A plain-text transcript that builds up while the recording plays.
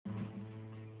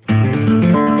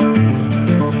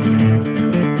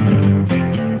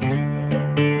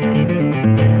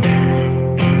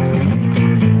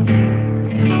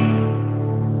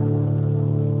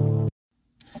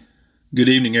Good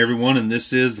evening, everyone, and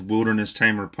this is the Wilderness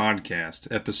Tamer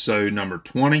Podcast, episode number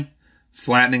 20,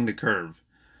 Flattening the Curve.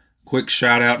 Quick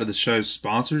shout out to the show's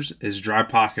sponsors is Dry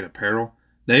Pocket Apparel.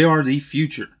 They are the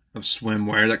future of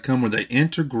swimwear that come with an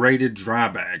integrated dry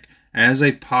bag as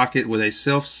a pocket with a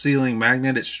self-sealing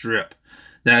magnetic strip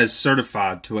that is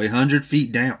certified to 100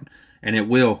 feet down, and it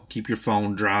will keep your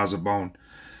phone dry as a bone.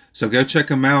 So go check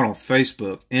them out on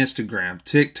Facebook, Instagram,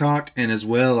 TikTok, and as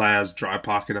well as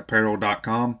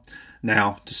drypocketapparel.com.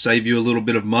 Now, to save you a little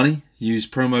bit of money, use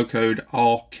promo code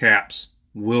all caps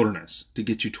wilderness to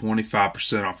get you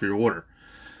 25% off your order.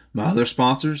 My other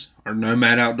sponsors are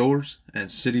Nomad Outdoors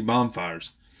and City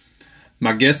Bonfires.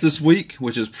 My guest this week,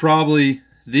 which is probably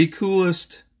the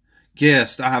coolest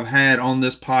guest I have had on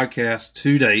this podcast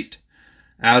to date,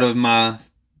 out of my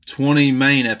 20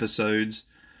 main episodes,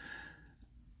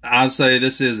 I'd say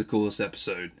this is the coolest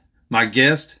episode. My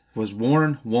guest was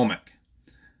Warren Womack.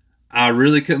 I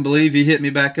really couldn't believe he hit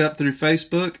me back up through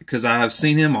Facebook because I have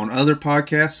seen him on other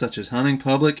podcasts such as Hunting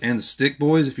Public and the Stick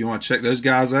Boys. If you want to check those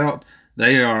guys out,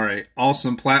 they are an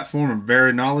awesome platform and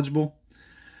very knowledgeable.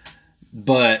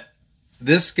 But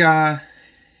this guy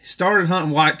started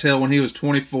hunting whitetail when he was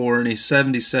 24 and he's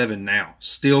 77 now.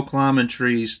 Still climbing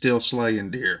trees, still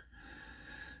slaying deer.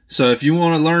 So if you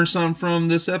want to learn something from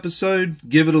this episode,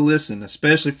 give it a listen,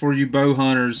 especially for you bow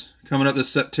hunters coming up this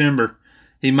September.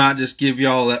 He might just give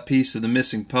y'all that piece of the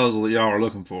missing puzzle that y'all are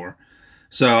looking for.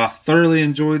 So I thoroughly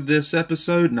enjoyed this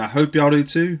episode, and I hope y'all do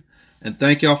too. And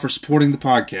thank y'all for supporting the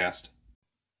podcast.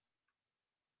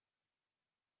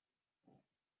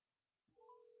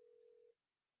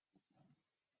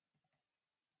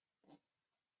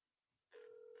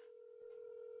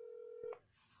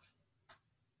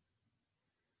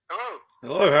 Hello.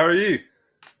 Hello, how are you?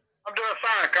 I'm doing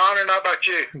fine, Connor. How about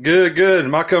you? Good, good.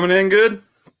 Am I coming in good?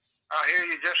 I hear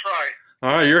you just right.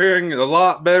 All right, you're hearing a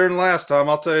lot better than last time,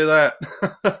 I'll tell you that. Yeah,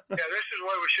 this is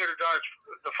what we should have done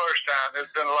the first time.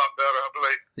 It's been a lot better, I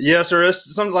believe. Yes, sir.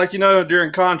 It's something like,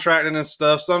 during contracting and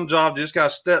stuff, some jobs you just got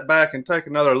to step back and take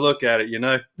another look at it,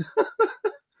 Right. Well,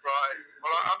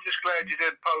 I'm just glad you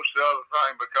didn't post the other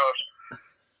thing because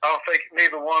I don't think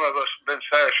neither one of us have been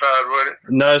satisfied with it.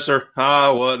 No, sir. I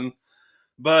wasn't.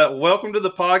 But welcome to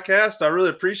the podcast. I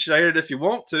really appreciate it. If you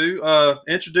want to,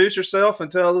 introduce yourself and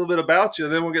tell a little bit about you,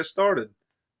 and then we'll get started.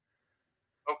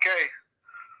 Okay.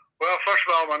 Well, first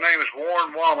of all, my name is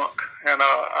Warren Womack, and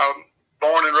I'm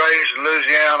born and raised in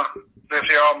Louisiana. Lived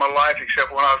here all my life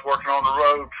except when I was working on the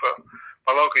road for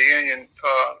my local union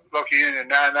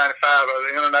 995 of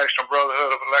the International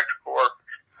Brotherhood of Electrical Workers.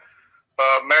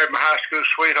 Married my high school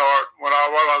sweetheart while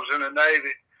I was in the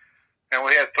Navy. And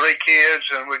we had 3 kids,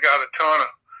 and we got a ton of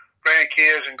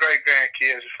grandkids and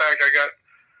great-grandkids. In fact, I got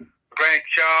a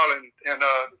grandchild and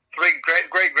 3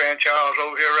 great-grandchilds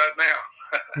over here right now.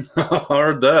 I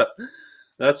heard that.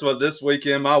 That's what this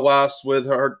weekend, my wife's with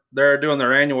her. They're doing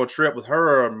their annual trip with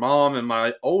her mom and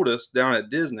my oldest down at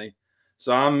Disney.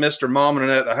 So I'm Mr. Momming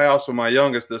at the house with my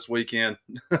youngest this weekend.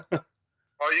 Well, you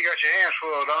got your hands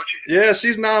full, don't you? Yeah,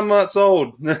 she's 9 months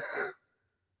old.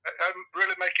 That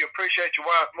really make you appreciate your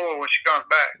wife more when she comes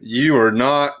back. You are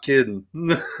not kidding.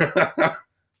 Those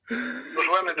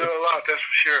women do a lot, that's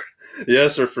for sure.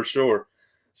 Yes, sir, for sure.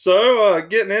 So,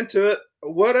 getting into it,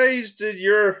 what age did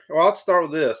well, I'll start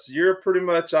with this. You're pretty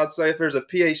much, I'd say if there's a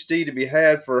PhD to be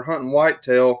had for hunting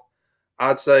whitetail,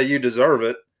 I'd say you deserve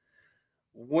it.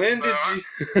 When did you...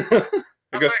 I think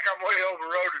I'm way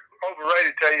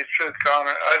overrated, to tell you the truth, Connor.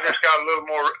 I just got a little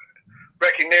more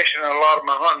recognition than a lot of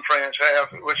my hunting friends have,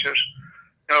 which is,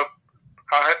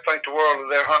 I think the world of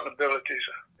their hunting abilities.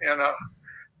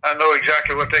 I know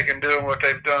exactly what they can do and what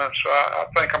they've done, so I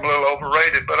think I'm a little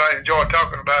overrated, but I enjoy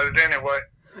talking about it anyway.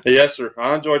 Yes, sir.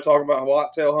 I enjoy talking about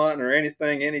whitetail hunting or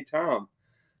anything, anytime.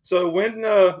 So when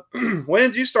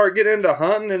did you start getting into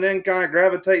hunting and then kind of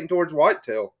gravitating towards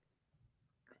whitetail?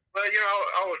 Well,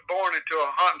 I was born into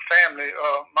a hunting family.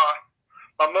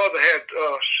 My mother had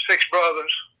 6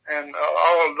 brothers, and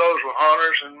all of those were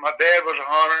hunters, and my dad was a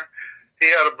hunter. He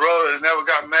had a brother that never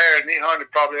got married, and he hunted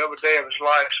probably every day of his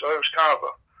life, so it was kind of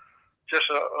just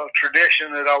a tradition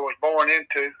that I was born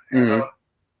into. Mm-hmm.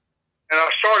 And I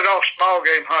started off small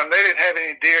game hunting. They didn't have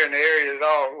any deer in the area at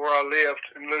all where I lived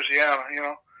in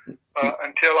Louisiana,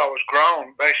 until I was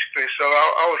grown, basically. So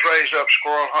I was raised up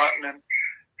squirrel hunting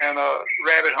and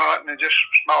rabbit hunting and just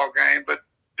small game. But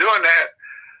doing that,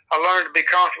 I learned to be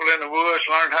comfortable in the woods,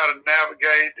 learned how to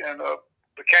navigate, and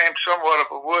became somewhat of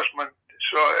a woodsman.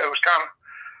 So it was kind of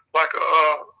like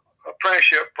a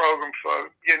apprenticeship program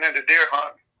for getting into deer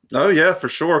hunting. Oh, yeah, for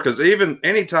sure. Because even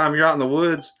anytime you're out in the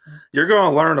woods, you're going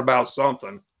to learn about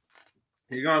something.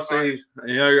 You're gonna see,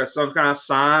 you got some kind of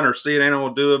sign or see an animal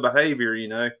do a behavior,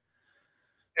 Yeah,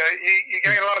 you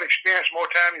gain a lot of experience. More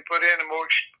time you put in, the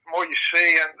more you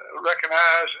see and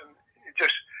recognize, and you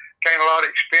just gain a lot of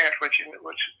experience, which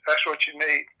that's what you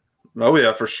need. Oh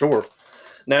yeah, for sure.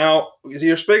 Now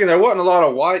you're speaking. There wasn't a lot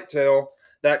of whitetail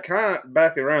that kind of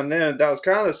back around then. That was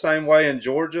kind of the same way in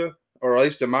Georgia, or at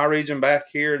least in my region back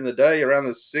here in the day around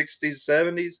the 60s,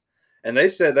 70s. And they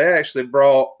said they actually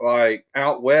brought like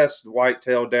out west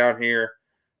whitetail down here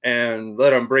and let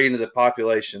them breed into the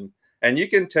population. And you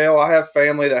can tell I have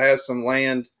family that has some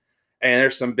land and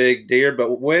there's some big deer.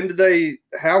 But when did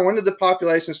the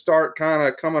population start kind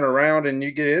of coming around and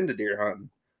you get into deer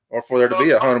hunting, or for there to be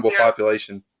a huntable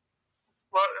population?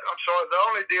 Well, I'm sorry. The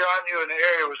only deer I knew in the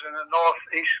area was in the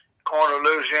northeast corner of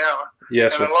Louisiana,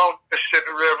 yes, and along the Mississippi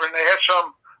River, and they had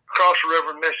some across the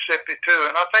river in Mississippi too.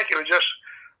 And I think it was just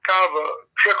kind of a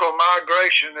trickle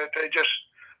migration that they just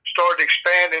started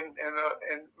expanding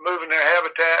and moving their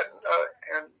habitat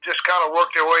and just kind of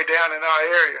worked their way down in our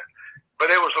area. But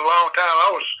it was a long time.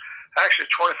 I was actually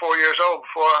 24 years old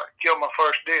before I killed my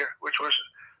first deer, which was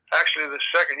actually the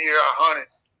second year I hunted.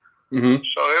 Mm-hmm.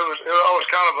 So it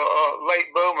was kind of a late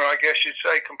boomer, I guess you'd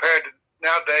say, compared to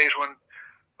nowadays when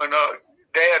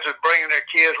dads are bringing their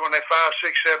kids when they're 5,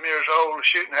 6, 7 years old to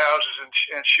shooting houses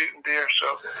and shooting deer. So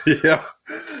yeah,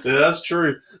 that's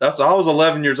true. I was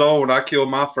 11 years old when I killed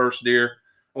my first deer,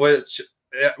 which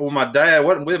my dad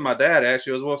wasn't with my dad.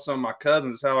 Actually, it was with some of my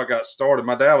cousins. Is how I got started.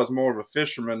 My dad was more of a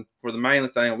fisherman for the main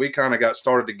thing. We kind of got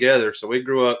started together, so we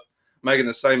grew up making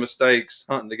the same mistakes,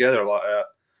 hunting together like that.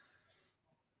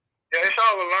 Yeah, it's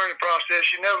all a learning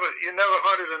process. You never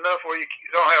hunted enough where you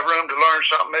don't have room to learn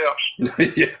something else.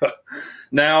 Yeah.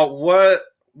 Now, what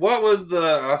was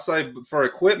for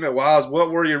equipment wise,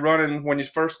 what were you running when you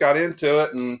first got into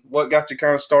it, and what got you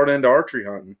kind of started into archery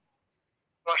hunting?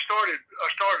 I started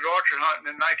archery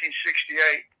hunting in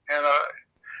 1968, and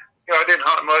I didn't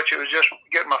hunt much. It was just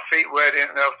getting my feet wet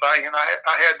and everything. And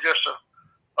I had just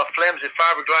a flimsy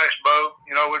fiberglass bow,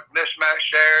 with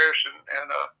mismatched arrows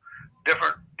and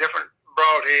different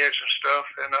broadheads and stuff,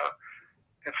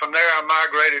 and from there I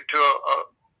migrated to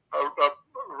a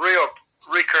real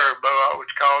recurve bow, I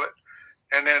would call it,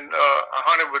 and then I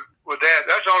hunted with that.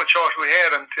 That's the only choice we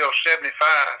had until '75.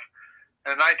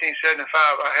 In 1975,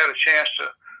 I had a chance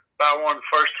to buy one of the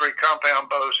first 3 compound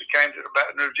bows that came to the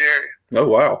Baton Rouge area. Oh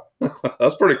wow,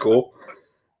 that's pretty cool.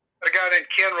 A guy named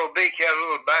Ken Robeek had a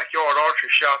little backyard archery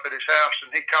shop at his house,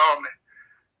 and he called me,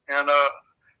 and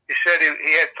he said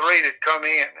he had 3 that come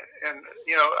in, and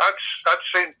I'd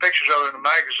seen pictures of it in the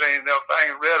magazine and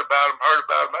everything, and read about them, heard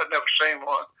about them. I'd never seen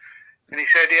one. And he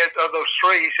said of those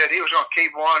 3, he said he was going to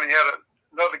keep one. He had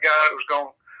another guy that was going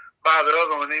to buy the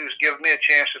other one, and he was giving me a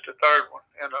chance at the third one.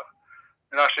 And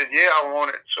I said, yeah, I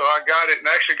want it. So I got it, and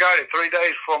actually got it 3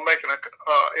 days before making a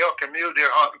elk and mule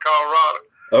deer hunt in Colorado.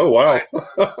 Oh wow!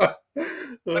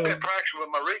 I've been practicing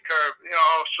with my recurve,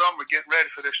 all summer, getting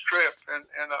ready for this trip, and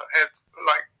had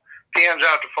like pins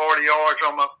out to 40 yards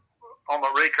on my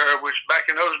recurve, which back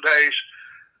in those days,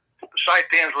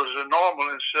 sight pins was the normal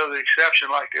instead of the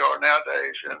exception like they are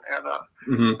nowadays. And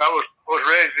mm-hmm. I was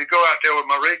ready to go out there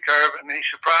with my recurve, and he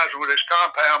surprised me with his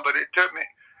compound, but it took me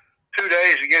 2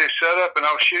 days to get it set up, and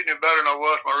I was shooting it better than I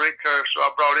was my recurve, so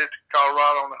I brought it to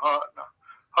Colorado on the hunt. And I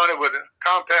hunted with a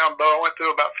compound bow. I went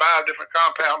through about 5 different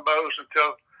compound bows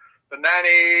until the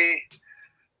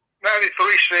 93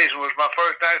 season was my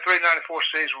first, 93,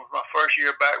 94 season was my first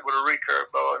year back with a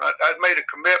recurve bow. And I'd made a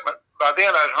commitment. By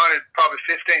then I'd hunted probably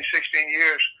 15, 16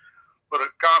 years with a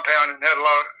compound and had a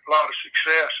lot of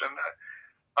success. And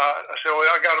I said,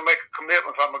 well, I got to make a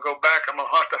commitment. If I'm going to go back, I'm going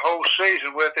to hunt the whole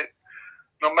season with it,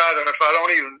 no matter if I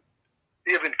don't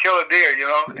even kill a deer,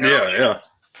 Yeah,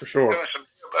 for sure.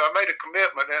 But I made a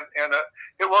commitment, and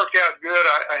it worked out good.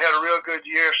 I had a real good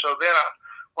year. So then I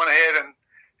went ahead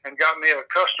and got me a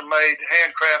custom-made,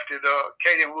 handcrafted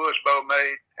Acadian Woods bow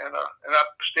made, and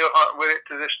I'm still hunting with it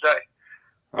to this day.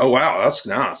 Oh, wow. That's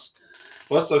nice.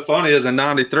 What's so funny is in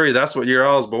 93, that's what year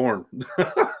I was born.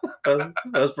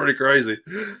 That's pretty crazy.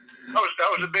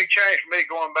 That was a big change for me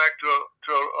going back to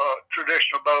a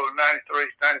traditional bow in 93,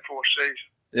 94 season.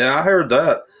 Yeah, I heard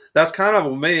that. That's kind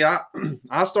of me.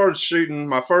 I started shooting.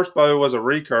 My first bow was a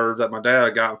recurve that my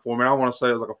dad got for me. I want to say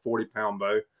it was like a 40-pound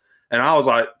bow. And I was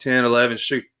like 10, 11,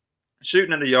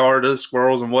 shooting in the yard of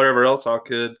squirrels and whatever else I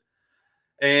could.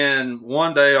 And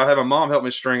one day I had my mom help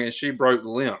me string it, and she broke the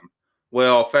limb.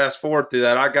 Well, fast forward through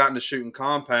that, I got into shooting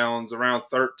compounds around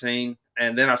 13,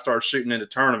 and then I started shooting into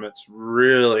tournaments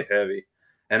really heavy.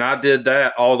 And I did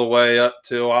that all the way up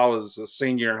till I was a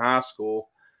senior in high school.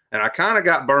 And I kind of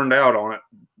got burned out on it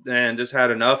and just had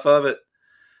enough of it.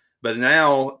 But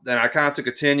now that I kind of took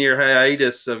a 10-year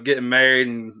hiatus of getting married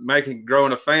and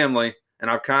growing a family, and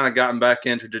I've kind of gotten back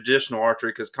into traditional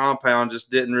archery because compound just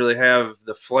didn't really have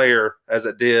the flair as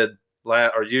it did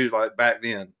or used like back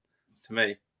then to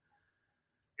me.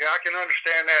 Yeah, I can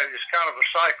understand that. It's kind of a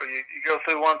cycle. You go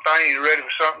through one thing, and you're ready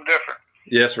for something different.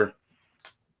 Yes, sir.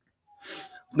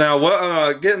 Now,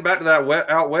 what? Getting back to that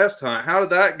out west hunt, how did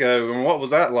that go, and what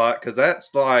was that like? Because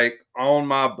that's like on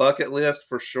my bucket list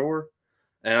for sure.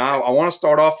 And I want to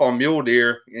start off on mule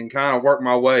deer and kind of work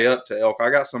my way up to elk.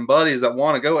 I got some buddies that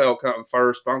want to go elk hunting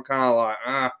first, but I'm kind of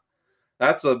like,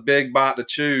 that's a big bite to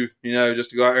chew,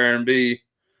 just to go out there and be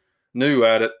new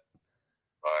at it.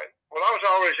 Right. Well, I was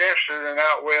always interested in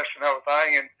out west and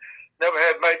everything, and never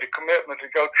had made the commitment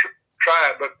to go try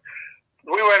it. But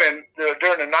we went in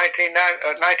during the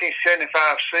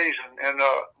 1975 season, and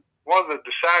one of the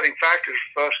deciding factors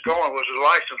for us going was the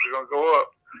license was going to go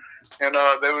up. And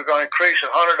they were going to increase $100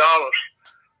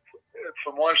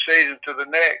 from one season to the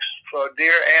next for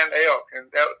deer and elk.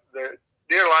 And the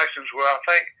deer license were, I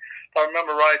think, if I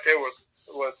remember right, they were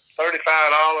 $35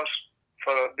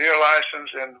 for the deer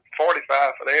license and $45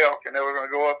 for the elk. And they were going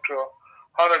to go up to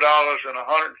 $100 and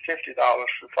 $150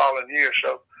 the following year.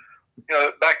 So,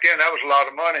 back then that was a lot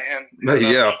of money. And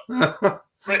yeah,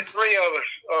 three of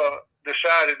us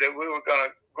decided that we were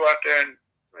going to go out there and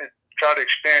try to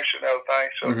experience it and everything.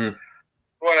 So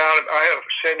went out. I had a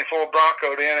 74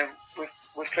 Bronco then, and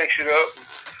we fixed it up.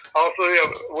 All three of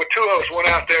us, two of us went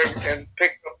out there and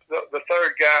picked up the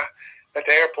third guy at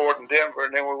the airport in Denver,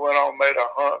 and then we went on and made our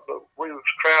hunt. But we was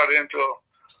crowded into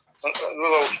a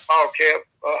little small cab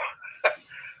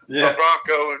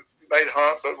Bronco and made a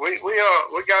hunt. But we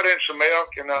got in some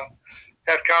elk and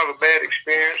had kind of a bad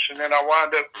experience, and then I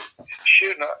wound up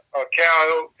shooting a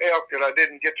cow elk that I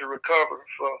didn't get to recover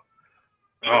for.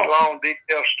 It's a long,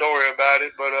 detailed story about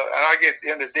it, but and I get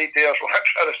into details when I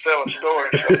try to tell a story.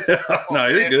 So no,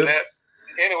 you're good.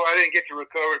 Anyway, I didn't get to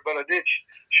recover it, but I did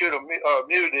shoot a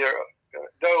mule deer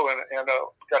doe and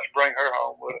got to bring her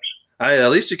home with us. Hey,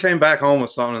 at least you came back home with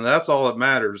something, and that's all that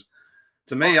matters.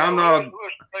 To me, I'm not. It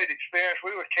was a great experience.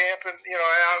 We were camping,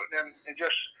 out and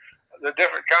just the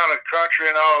different kind of country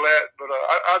and all that. But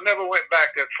I never went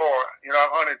back that far. I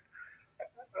hunted.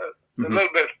 A little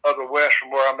bit further west from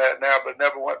where I'm at now, but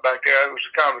never went back there. It was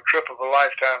kind of a trip of a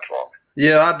lifetime for me.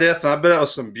 Yeah, I bet it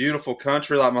was some beautiful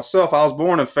country. Like myself, I was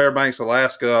born in Fairbanks,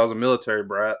 Alaska. I was a military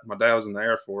brat. My dad was in the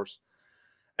Air Force.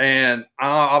 And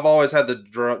I've always had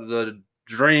the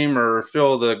dream or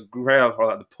feel the grab or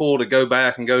like the pull to go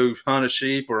back and go hunt a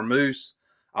sheep or a moose.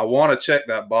 I want to check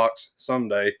that box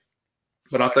someday,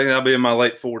 but I think that'll be in my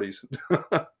late 40s.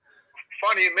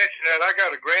 Funny you mentioned that. I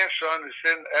got a grandson that's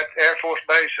in at the Air Force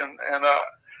Base in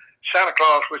Santa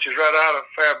Claus, which is right out of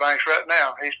Fairbanks right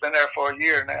now. He's been there for a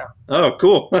year now. Oh,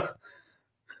 cool.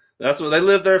 That's what they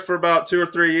lived there for about 2 or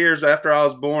 3 years after I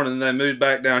was born, and they moved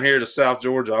back down here to South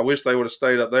Georgia. I wish they would have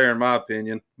stayed up there, in my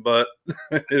opinion, but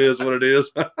it is what it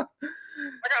is.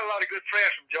 I got a lot of good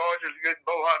friends from Georgia, good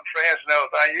bow hunting friends and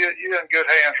everything. You're in good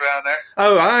hands around there.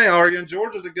 Oh, I ain't arguing.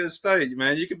 Georgia's a good state,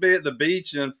 man. You can be at the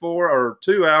beach in 4 or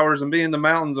 2 hours and be in the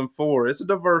mountains in 4. It's a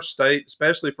diverse state,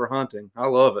 especially for hunting. I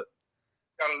love it.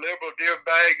 Got a liberal deer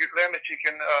bag limit you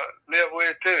can live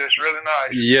with, too. It's really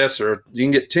nice. Yes, sir. You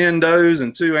can get 10 does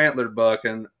and 2 antlered buck.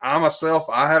 And I myself,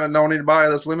 I haven't known anybody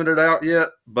that's limited out yet,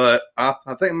 but I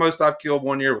think most I've killed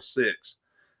one year was 6.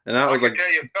 And that was I can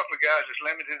tell you a couple of guys that's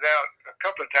limited out a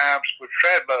couple of times with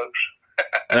trad bows.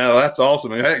 Now, that's awesome.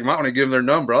 Heck, you might want to give them their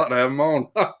number. I'd like to have them on.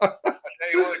 I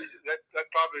tell you what, that's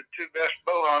probably the 2 best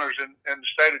bow hunters in the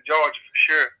state of Georgia for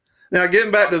sure. Now, getting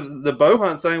back to the bow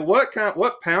hunt thing, what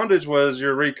poundage was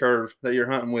your recurve that you're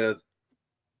hunting with?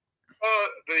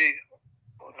 The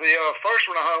first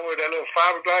one I hunted with, that little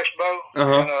fiberglass bow,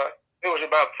 and, it was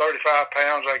about 35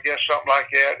 pounds, I guess, something like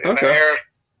that. And the arrows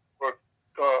were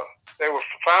they were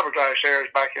fiberglass arrows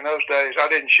back in those days. I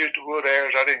didn't shoot the wood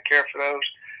arrows. I didn't care for those.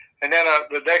 And then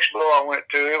the next bow I went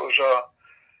to, it was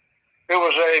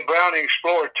a Browning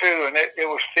Explorer 2, and it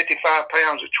was 55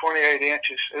 pounds at 28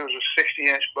 inches. It was a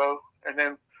 60-inch bow. And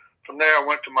then from there I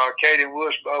went to my Acadian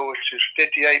Woods bow, which is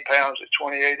 58 pounds at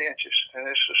 28 inches. And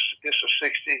it's a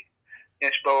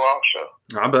 60-inch bow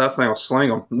also. I bet that thing will sling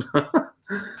them.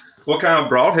 What kind of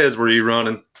broadheads were you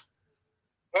running?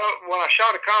 Well, when I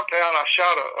shot a compound, I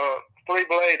shot a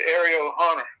 3-blade aerial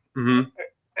hunter. Mm-hmm.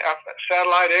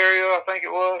 Satellite aerial, I think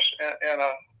it was. And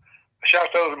I shot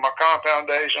those in my compound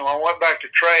days. And when I went back to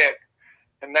trad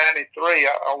in 93,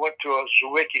 I went to a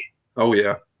Zwicky. Oh,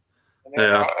 yeah. And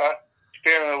then I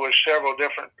experimented with several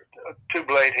different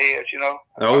 2-blade heads,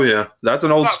 Oh, yeah. That's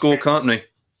an old school company.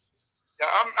 Yeah,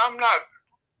 I'm not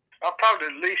I'm probably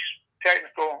the least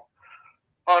technical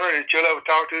hunter that you'll ever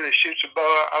talk to that shoots a bow.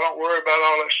 I don't worry about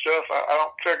all that stuff. I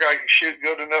don't figure I can shoot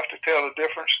good enough to tell the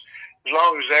difference. As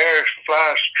long as the air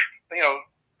flies,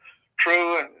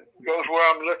 true and goes where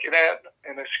I'm looking at,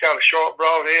 and it's got a short,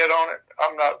 broad head on it,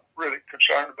 I'm not really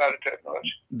concerned about it that much.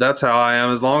 That's how I am.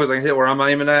 As long as I can hit where I'm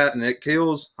aiming at and it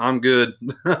kills, I'm good.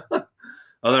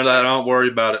 Other than that, I don't worry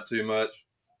about it too much.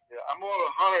 Yeah, I'm more of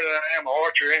a hunter than I am an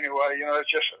archer anyway.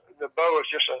 It's just the bow is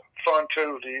just a fun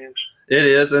tool to use. It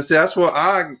is, and see, that's what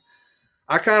I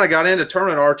kind of got into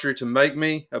tournament archery to make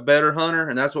me a better hunter,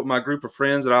 and that's what my group of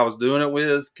friends that I was doing it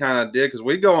with kind of did, because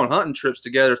we go on hunting trips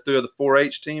together through the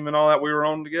 4-H team and all that we were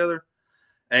on together,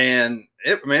 and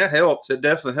it helped. It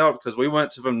definitely helped, because we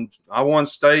went I won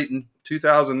state in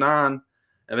 2009,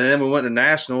 and then we went to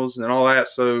nationals and all that,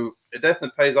 so it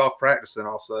definitely pays off practicing,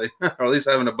 I'll say, or at least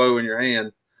having a bow in your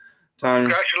hand.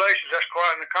 Congratulations. That's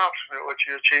quite an accomplishment, what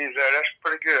you achieved there. That's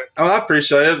pretty good. Oh, I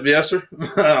appreciate it. Yes, sir.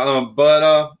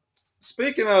 But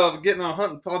speaking of getting on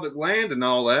hunting public land and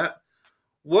all that,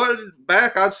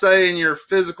 I'd say in your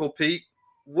physical peak,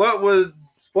 what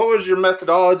was your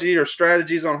methodology or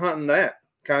strategies on hunting that?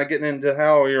 Kind of getting into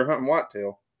how you're hunting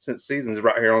whitetail, since season's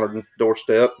right here on the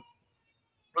doorstep.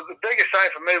 But the biggest thing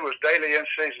for me was daily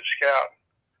in-season scouting.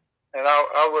 And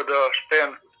I would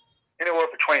spend anywhere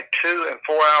between 2 and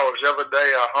 4 hours every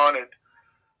day I hunted,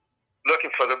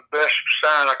 looking for the best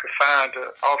sign I could find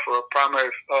to offer a primary,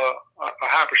 a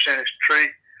high percentage tree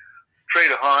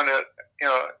to hunt at,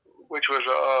 which was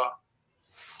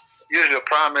usually a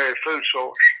primary food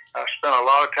source. I spent a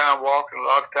lot of time walking, a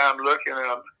lot of time looking,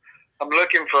 and I'm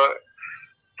looking for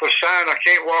sign I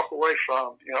can't walk away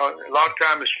from. A lot of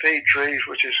time it's feed trees,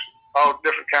 which is all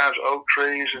different kinds of oak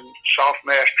trees and soft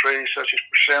mass trees such as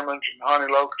persimmons and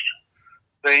honey locusts,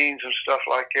 beans and stuff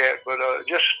like that. But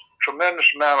just tremendous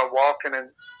amount of walking and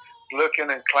looking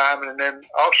and climbing, and then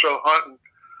also hunting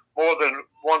more than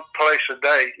one place a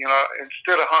day.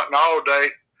 Instead of hunting all day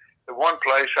at one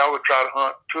place, I would try to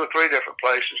hunt 2 or 3 different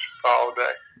places all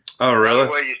day. Oh, really?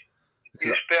 That way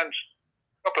you spend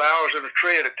a couple of hours in a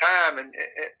tree at a time, and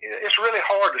it's really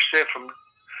hard to sit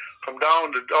from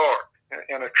dawn to dark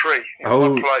in a tree in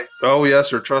one place. Oh, yes,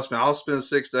 sir. Trust me, I'll spend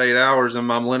 6 to 8 hours in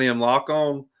my Millennium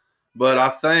Lock-On. But I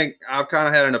think I've kind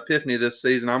of had an epiphany this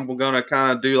season. I'm going to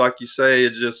kind of do like you say,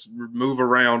 just move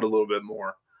around a little bit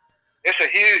more. It's a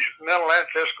huge mental and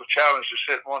physical challenge to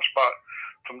sit in one spot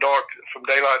from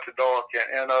daylight to dark.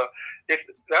 And if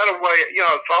that way,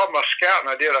 for all my scouting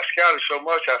I scouted so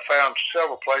much I found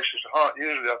several places to hunt.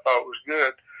 Usually I thought it was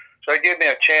good. So it gave me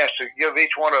a chance to give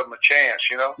each one of them a chance,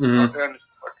 Mm-hmm. And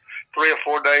 3 or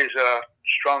 4 days that I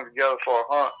strung together for a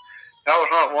hunt. And I was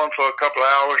hunting one for a couple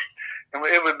of hours. And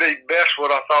it would be best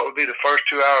what I thought would be the first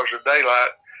 2 hours of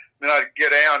daylight. Then I'd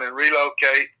get down and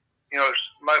relocate. It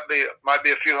might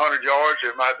be a few hundred yards.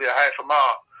 It might be a half a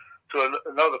mile to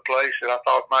another place that I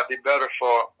thought might be better for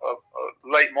a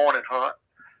late morning hunt.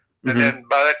 And then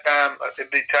by that time,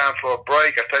 it'd be time for a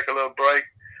break. I'd take a little break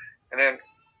and then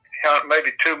hunt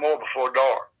maybe 2 more before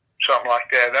dark, something like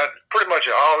that. That's pretty much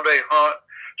an all-day hunt,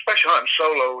 especially hunting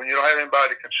solo when you don't have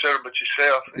anybody to consider but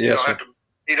yourself. Yes, you don't have to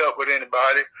meet up with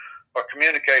anybody or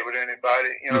communicate with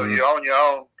anybody. You're on your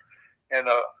own and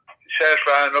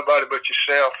satisfying nobody but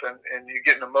yourself, and you're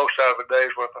getting the most out of a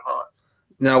day's worth of hunt.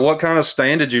 Now, what kind of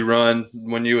stand did you run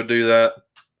when you would do that?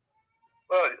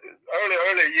 Well,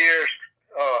 early years,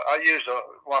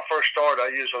 when I first started, I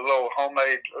used a little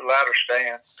homemade ladder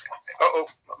stand.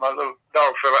 My little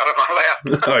dog fell out of my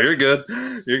lap. Oh, you're good.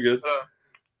 You're good.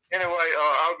 Anyway,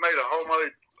 I made a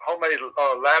homemade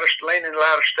leaning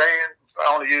ladder stand.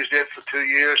 I only used it for 2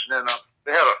 years, and then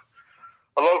they had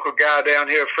a local guy down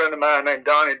here, a friend of mine named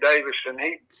Donnie Davis, and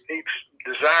he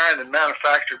designed and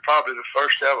manufactured probably the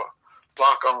first ever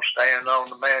lock-on stand known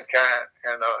to mankind.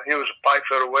 And he was a pipe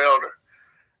fitter welder,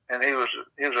 and he was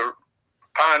a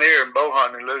pioneer in bow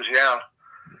hunting in Louisiana.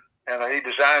 And he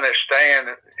designed that stand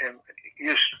and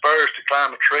used spurs to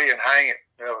climb a tree and hang it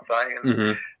and everything.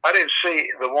 And I didn't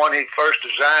see the one he first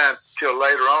designed till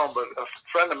later on, but a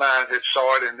friend of mine had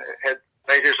saw it and had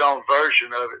made his own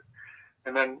version of it.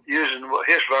 And then using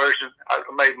his version, I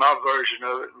made my version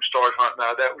of it and started hunting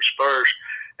out of that with spurs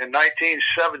in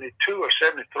 1972 or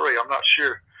 73. I'm not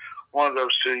sure, one of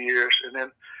those 2 years. And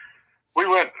then me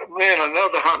and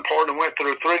another hunting partner went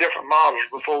through 3 different models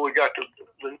before we got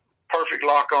the perfect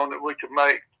lock-on that we could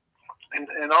make. And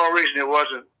the only reason it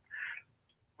wasn't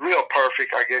real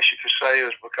perfect, I guess you could say,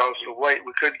 is because of the weight.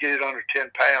 We couldn't get it under 10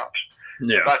 pounds.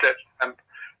 Yeah. About that time,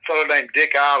 a fellow named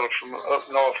Dick Island from up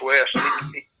northwest,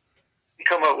 he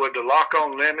come up with the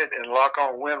lock-on limit and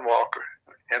lock-on windwalker.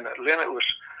 And the limit was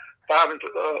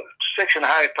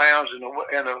 6.5 pounds, and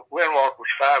the windwalker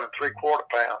was 5 3/4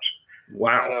 pounds.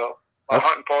 Wow. And, my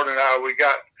hunting partner and I,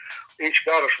 each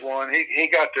got us one. He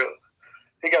got the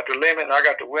limit, and I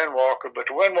got the windwalker, but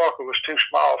the windwalker was too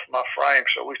small for my frame,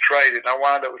 so we traded. And I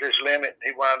wound up with his limit, and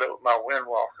he wound up with my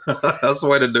windwalker. That's the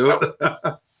way to do it.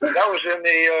 That was in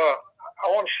the, I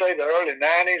want to say the early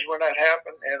 90s when that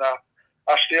happened, and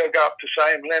I still got the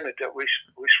same limit that we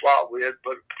swapped with.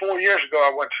 But 4 years ago,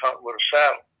 I went to hunting with a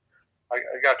saddle. I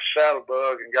got the saddle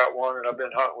bug and got one, and I've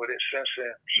been hunting with it since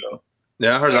then. So.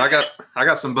 Yeah, I heard that. I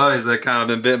got some buddies that kind of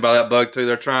been bitten by that bug too.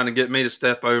 They're trying to get me to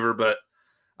step over, but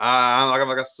like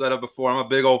I said before, I'm a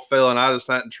big old fella, and I just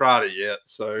hadn't tried it yet.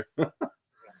 So. Well,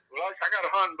 I got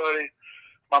a hunting buddy,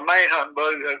 my main hunting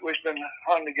buddy that we've been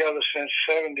hunting together since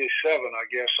 '77, I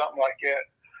guess, something like that.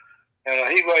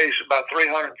 And he weighs about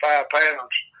 305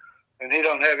 pounds, and he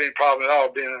don't have any problem at all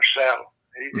being in a saddle.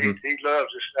 He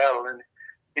loves his saddle, and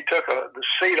he took the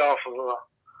seat off of a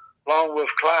Long Wolf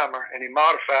Climber, and he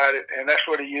modified it, and that's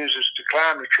what he uses to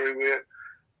climb the tree with,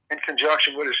 in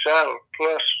conjunction with his saddle.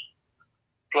 Plus,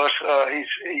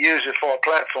 he used it for a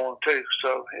platform too.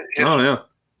 So his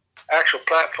actual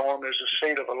platform is the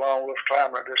seat of a Long Wolf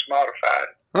Climber that's modified.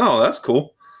 Oh, that's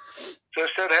cool. So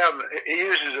instead of having, he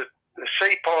uses the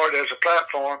seat part as a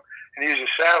platform, and he uses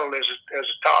the saddle as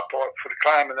a top part for the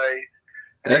climbing aid.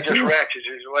 And he just ratchets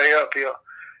his way up.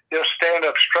 He'll stand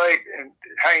up straight and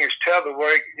hang his tether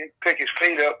where he can pick his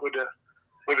feet up with the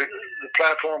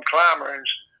platform climber and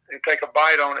take a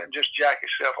bite on it and just jack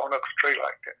himself on up the tree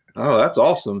like that. Oh, that's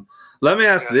awesome. Let me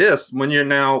ask this: when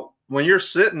you're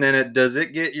sitting in it, does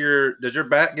your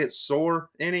back get sore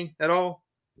any at all?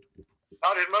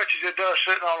 Not as much as it does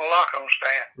sitting on a lock-on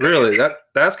stand. Really?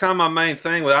 That's kind of my main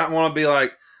thing. I don't want to be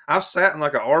like, I've sat in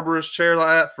like an arborist chair like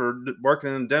that for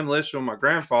working in demolition with my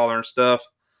grandfather and stuff.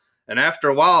 And after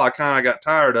a while, I kind of got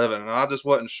tired of it, and I just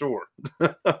wasn't sure. No,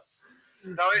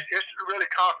 it's really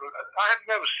comfortable. I have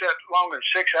never sat longer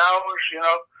than 6 hours,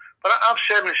 but I'm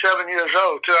 77 years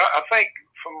old, too. I think,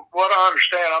 from what I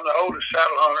understand, I'm the oldest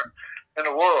saddle hunter in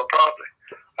the world, probably.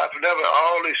 I've never,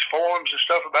 all these forums and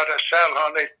stuff about that saddle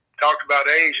hunt, they talked about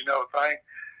age and everything,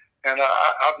 and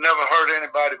I've never heard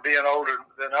anybody being older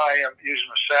than I am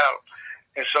using a saddle.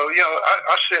 And so,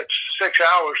 I sit 6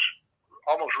 hours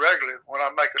almost regularly when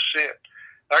I make a sit.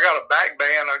 I got a back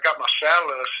band. I got my saddle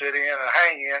that I sit in and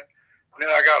hang in. And then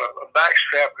I got a back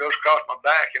strap that goes across my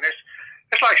back. And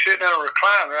it's like sitting in a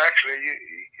recliner, actually.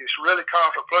 It's really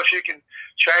comfortable. Plus, you can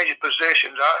change your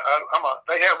positions.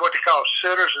 They have what they call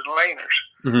sitters and leaners.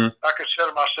 Mm-hmm. I consider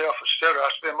myself a sitter. I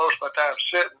spend most of my time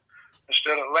sitting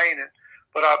instead of leaning.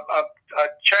 But I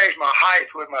change my height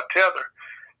with my tether,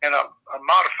 and I'm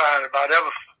modifying it about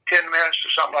every 10 minutes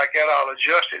or something like that. I'll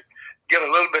adjust it, get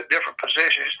a little bit different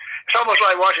positions. It's almost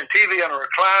like watching TV on a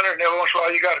recliner, and every once in a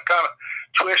while you got to kind of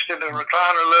twist in the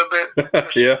recliner a little bit.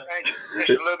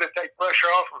 Just a little bit, take pressure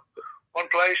off of one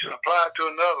place and apply it to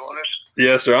another one.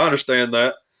 Yes, sir. I understand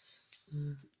that.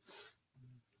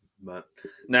 But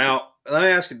now, let me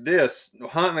ask you this: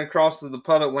 hunting across the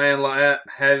public land like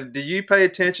that, do you pay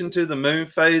attention to the moon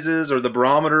phases or the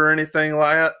barometer or anything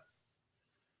like that?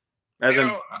 As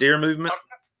in deer movement?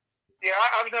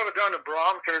 I've never done the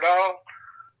barometer at all.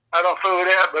 I don't fool with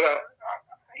that, but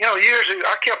years ago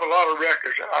I kept a lot of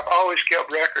records. I've always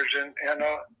kept records, and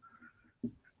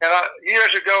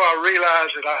years ago I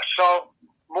realized that I saw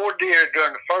more deer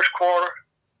during the first quarter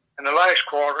and the last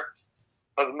quarter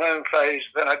of the moon phase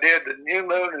than I did the new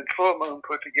moon and full moon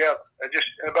put together.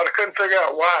 But I couldn't figure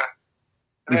out why.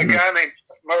 And that guy named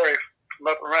Murray from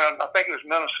up around, I think it was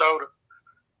Minnesota,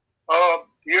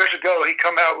 years ago, he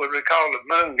come out with what we call the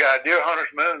Moon Guide, Deer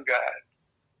Hunter's Moon Guide.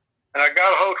 And I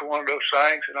got a hold of one of those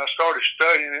things, and I started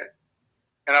studying it.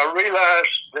 And I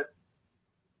realized that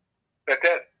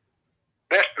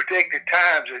best predicted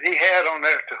times that he had on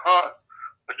there to hunt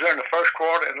was during the first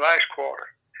quarter and last quarter.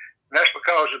 And that's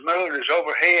because the moon is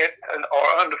overhead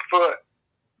or underfoot.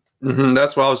 Mm-hmm.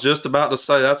 That's what I was just about to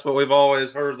say. That's what we've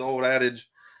always heard, the old adage,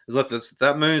 is if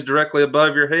that moon's directly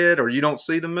above your head or you don't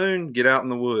see the moon, get out in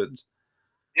the woods.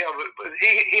 Yeah, but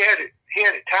he had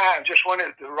it timed just when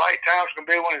the right time was going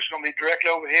to be, when it's going to be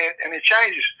directly overhead, and it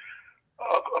changes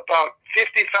about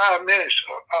 55 minutes,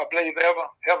 I believe,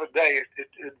 every day. It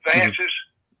advances,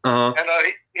 and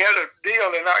he had a deal,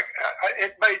 and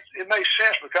it made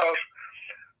sense because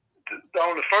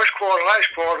on the first quarter,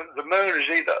 last quarter, the moon is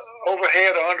either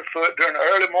overhead or underfoot during the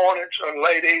early mornings or the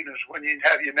late evenings when you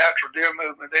have your natural deer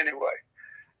movement anyway.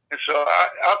 And so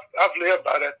I've lived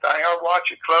by that thing. I watch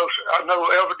it closer. I know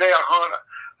every day I hunt,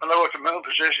 I know what the moon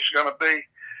position is going to be.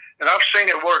 And I've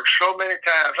seen it work so many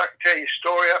times. I can tell you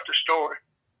story after story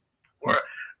where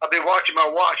I'd be watching my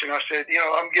watch, and I said,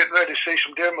 I'm getting ready to see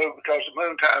some deer move because the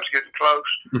moon time's getting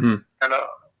close. Mm-hmm. And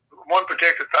one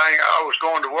particular thing, I was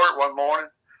going to work one morning,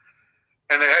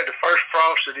 and they had the first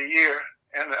frost of the year,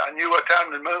 and I knew what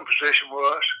time the moon position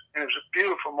was, and it was a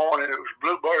beautiful morning. It was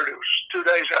bluebird. It was 2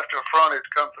 days after a front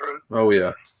had come through. Oh,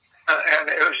 yeah. And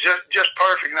it was just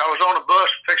perfect. And I was on a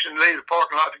bus fixing to leave the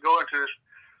parking lot to go into this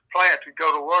plant to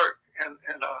go to work. And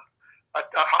I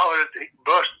hollered at the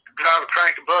bus driver,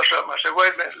 cranked the bus up, and I said,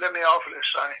 wait a minute, let me off of this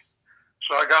thing.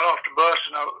 So I got off the bus,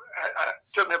 and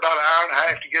it took me about an hour and a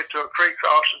half to get to a creek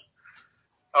crossing.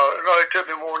 No, it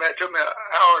took me more than that. It took me an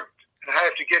hour and a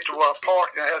half to get to where I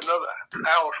parked, and I had another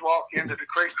hour's walk into the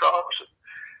creek crossing.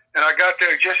 And I got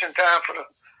there just in time for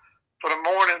the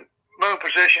morning moon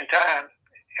position time.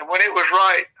 And when it was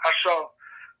right, I saw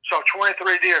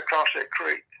 23 deer across that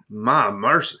creek. My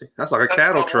mercy. That's like a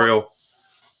cattle trail.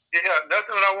 Yeah,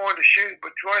 nothing that I wanted to shoot,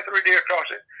 but 23 deer across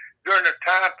it during the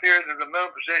time period that the moon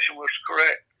position was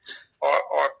correct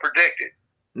or predicted.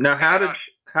 Now,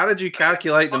 how did you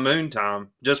calculate the moon time?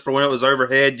 Just for when it was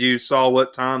overhead, you saw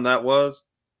what time that was?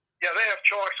 Yeah, they have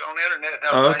charts on the internet.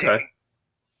 Oh, okay.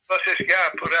 Plus, this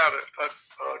guy put out a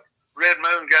Red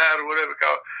Moon Guide or whatever it's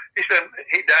called. He said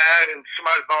he died and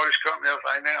somebody bought his company and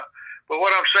everything now. But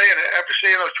what I'm saying, after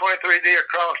seeing those 23 deer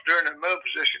cross during the moon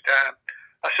position time,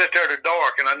 I sat there in the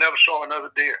dark and I never saw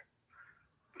another deer.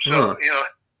 So,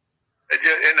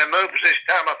 in the moon position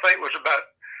time, I think it was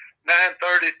about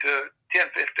 9:30 to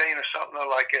 10:15 or something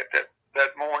like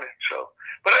that morning. So,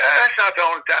 but that's not the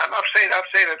only time. I've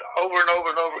seen it over and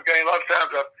over and over again. A lot of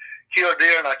times I've killed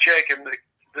deer and I check and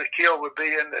the kill would be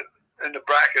in the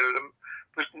bracket of the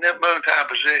moon time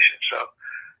position. So,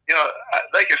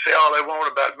 they can say all they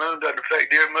want about moon doesn't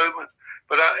affect deer movement,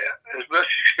 but as much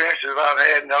experience as I've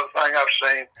had and other thing I've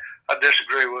seen, I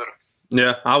disagree with them.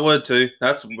 Yeah, I would too.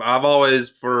 I've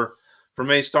always, for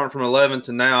me, starting from 11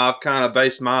 to now, I've kind of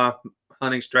based my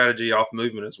hunting strategy off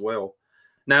movement as well.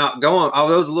 Now, there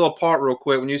was a little part real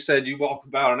quick when you said you walk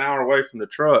about an hour away from the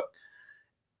truck.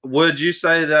 Would you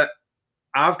say that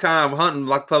I've kind of hunting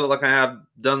like public, like I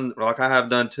have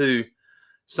done too?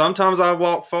 Sometimes I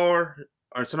walk far,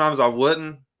 or sometimes I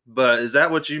wouldn't. But is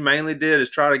that what you mainly did? Is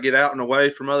try to get out and away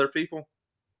from other people?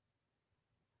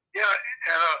 Yeah,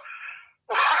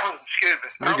 and excuse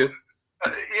me. You're good. I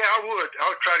would. I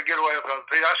would try to get away from other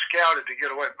people. I scouted to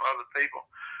get away from other people,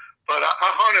 but I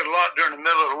hunted a lot during the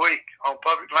middle of the week on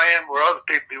public land where other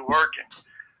people be working,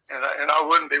 and I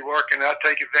wouldn't be working. I'd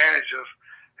take advantage of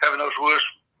having those woods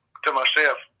to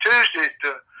myself. Tuesday,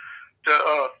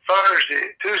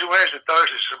 Wednesday,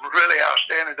 Thursday, some really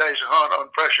outstanding days to hunt on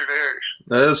pressured areas.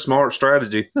 That is a smart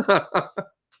strategy. Yeah,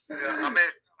 I mean,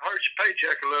 it hurts your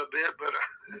paycheck a little bit, but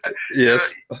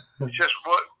yes, it's just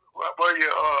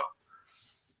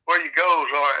where your goals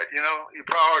are, your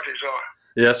priorities are.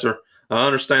 Yes, sir. I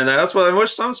understand that. That's what.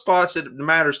 Which some spots it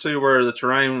matters too, where the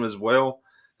terrain as well.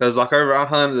 Because like I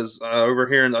hunted over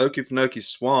here in the Okefenokee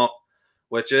Swamp,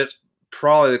 which is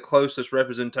probably the closest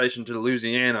representation to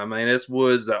Louisiana. I mean, it's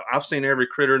woods that I've seen every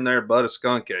critter in there but a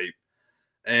skunk ape,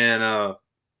 and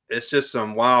it's just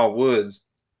some wild woods.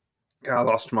 God, I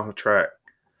lost my track.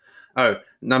 Oh,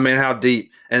 I mean, how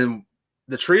deep? And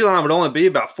the tree line would only be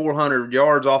about 400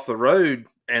 yards off the road,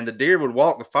 and the deer would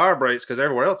walk the fire breaks because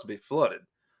everywhere else would be flooded.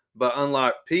 But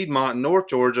unlike Piedmont and North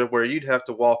Georgia, where you'd have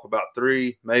to walk about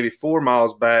 3, maybe 4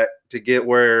 miles back to get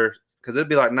where, because it'd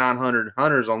be like 900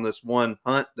 hunters on this one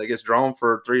hunt that gets drawn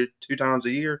for 2 times a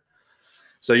year.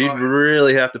 So you'd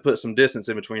really have to put some distance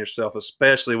in between yourself,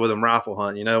 especially with them rifle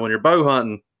hunting. When you're bow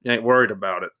hunting, you ain't worried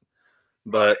about it.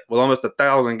 But with almost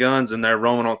 1,000 guns in there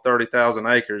roaming on 30,000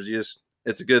 acres,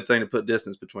 it's a good thing to put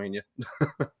distance between you.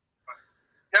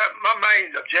 Yeah, my main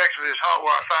objective is hunt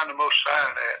where I find the most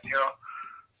sign at,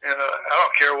 and I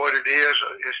don't care what it is.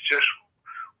 It's just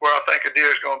where I think a deer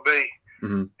is going to be,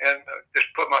 and just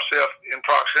put myself in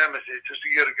proximity just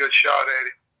to get a good shot at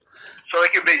it. So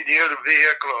it could be near the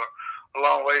vehicle or a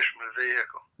long ways from the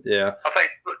vehicle. Yeah. I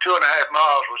think 2.5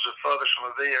 miles was the furthest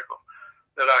from a vehicle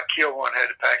that I killed one, had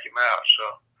to pack him out. So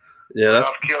yeah,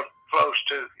 I've killed close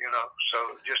too, so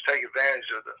just take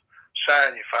advantage of the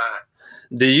sign you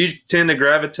find. Do you tend to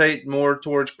gravitate more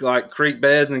towards like creek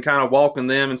beds and kind of walking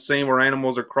them and seeing where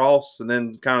animals are crossed and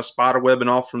then kind of spider webbing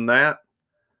off from that?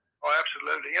 Oh,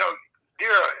 absolutely.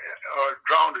 Deer are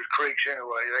drawn to the creeks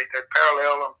anyway. They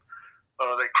parallel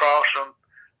them. They cross them.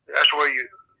 That's where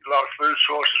a lot of food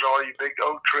sources are, you big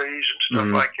oak trees and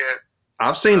stuff like that.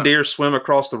 I've seen deer swim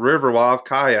across the river while I've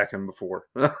kayaking before.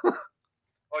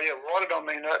 Oh, yeah, water don't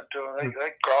mean nothing to them. They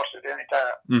can cross it any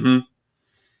time. Mm-hmm.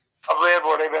 I've read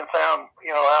where they've been found,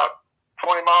 out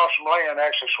 20 miles from land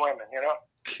actually swimming,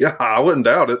 Yeah, I wouldn't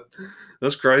doubt it.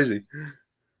 That's crazy.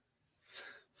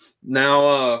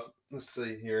 Now, let's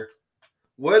see here.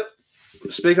 What,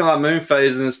 speaking of like moon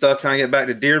phases and stuff, kind of get back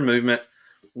to deer movement.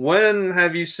 When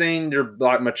have you seen your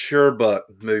like mature buck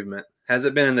movement? Has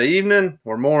it been in the evening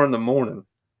or more in the morning?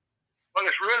 Well,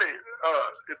 it's really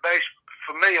based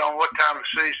for me on what time of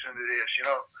season it is. You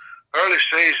know, early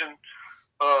season,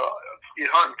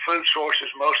 you're hunting food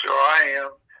sources mostly, or I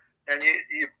am, and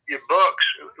your bucks.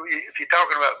 If you're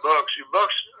talking about bucks, your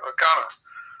bucks are kind of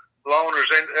loners.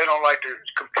 They don't like to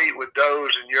compete with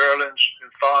does and yearlings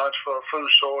and fawns for a food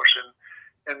source.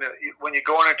 When you're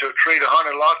going into a tree to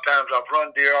hunt, a lot of times I've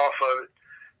run deer off of it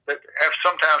that have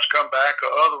sometimes come back,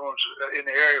 or other ones in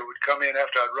the area would come in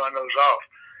after I'd run those off.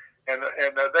 And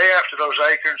they after those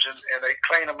acorns and they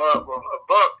clean them up. Well, a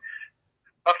buck,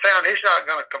 I found he's not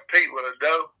going to compete with a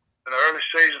doe in the early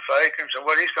season for acorns. And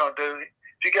what he's going to do,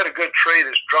 if you get a good tree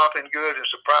that's dropping good,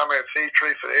 it's a primary feed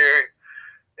tree for the area,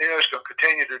 you know, it's going to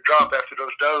continue to drop after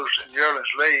those does and yearlings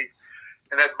leave.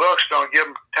 And that buck's going to give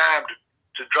him time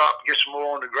to drop, get some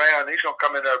more on the ground. He's going to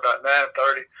come in there about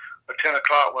 9:30 or 10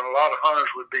 o'clock when a lot of hunters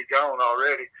would be gone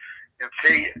already, and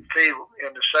feed in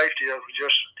the safety of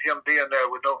just him being there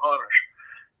with no hunters.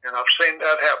 And I've seen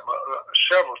that happen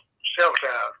several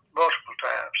times, multiple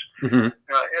times. Mm-hmm.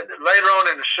 And later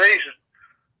on in the season,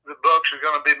 the bucks are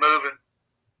going to be moving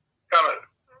kind of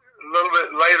a little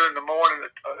bit later in the morning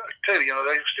too. You know,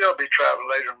 they can still be traveling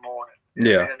later in the morning.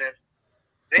 Yeah. And then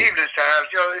the evening times,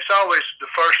 you know, it's always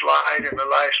the first light and the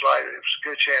last light. It's a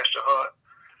good chance to hunt.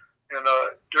 And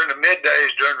during the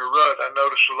middays, during the rut, I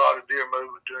noticed a lot of deer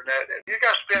movement during that. You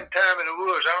got to spend time in the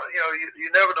woods.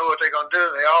 You never know what they're going to do.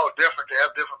 They're all different. They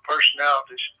have different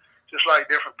personalities, just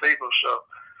like different people. So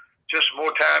just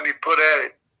more time you put at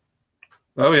it.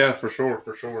 Oh, yeah, for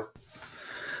sure.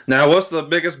 Now, what's the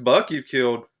biggest buck you've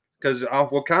killed? Because I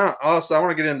want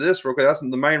to get into this real quick. That's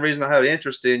the main reason I have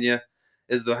interest in you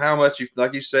is how much you,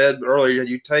 like you said earlier,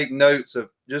 you take notes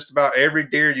of just about every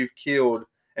deer you've killed.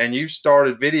 And you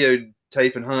started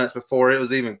videotaping hunts before it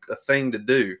was even a thing to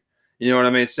do. You know what I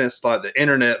mean? Since like the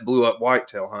internet blew up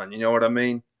whitetail hunting. You know what I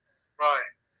mean? Right.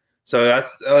 So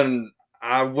that's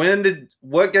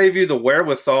what gave you the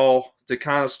wherewithal to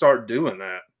kind of start doing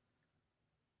that?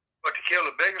 But to kill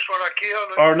the biggest one I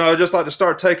killed? Or no, just like to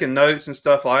start taking notes and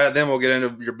stuff like that. Then we'll get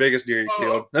into your biggest deer you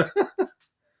killed.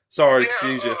 Sorry to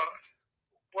confuse you.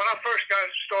 When I first got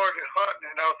started hunting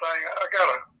and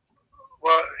everything,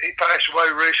 well, he passed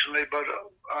away recently, but an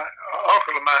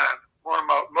uncle of mine, one of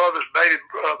my mother's baby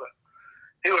brother,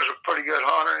 he was a pretty good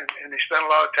hunter, and he spent a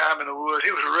lot of time in the woods.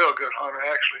 He was a real good hunter,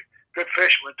 actually. Good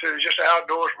fisherman, too. Just an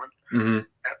outdoorsman. Mm-hmm.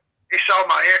 And he saw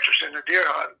my interest in the deer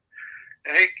hunting,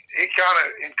 and he kind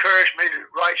of encouraged me to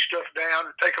write stuff down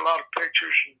and take a lot of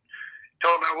pictures, and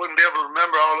told me I wouldn't be able to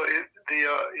remember all the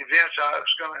events I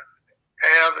was going to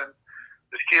have, and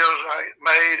the skills I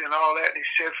made and all that. And he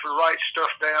said for write stuff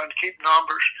down, keep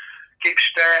numbers, keep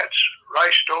stats,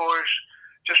 write stories,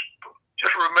 just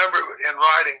remember in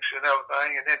writings and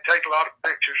everything, and then take a lot of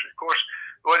pictures. Of course,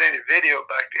 there wasn't any video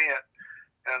back then.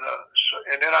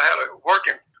 And then I had a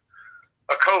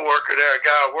co-worker there, a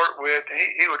guy I worked with, and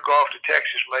he would go off to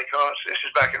Texas make hunts. This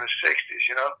is back in the 60s,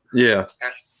 you know? Yeah.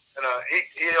 And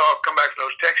he'd all come back to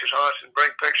those Texas hunts and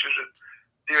bring pictures of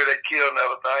deer they killed and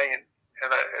everything. And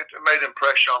it made an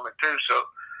impression on me, too. So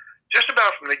just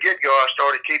about from the get-go, I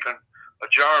started keeping a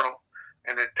journal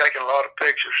and then taking a lot of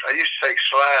pictures. I used to take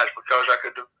slides because I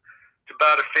could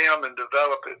buy the film and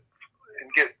develop it and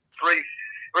get three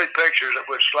pictures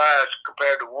with slides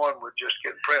compared to one with just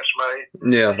getting prints made.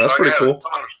 Yeah, that's pretty cool. A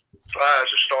ton of slides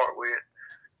to start with.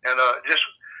 And just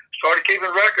started keeping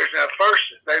records. Now, at first,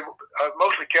 I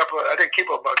didn't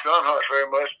keep up my gun hunts very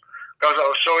much because I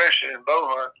was so interested in bow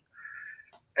hunting.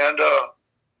 And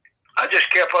I just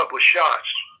kept up with shots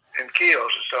and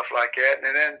kills and stuff like that.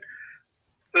 And then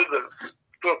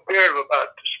through a period of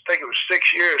about, I think it was 6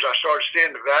 years, I started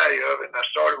seeing the value of it, and I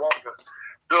started wanting to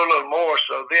do a little more.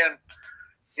 So then,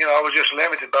 you know, I was just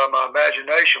limited by my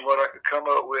imagination, what I could come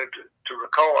up with to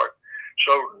record.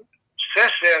 So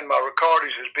since then, my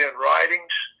recordings has been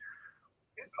writings.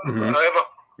 Mm-hmm.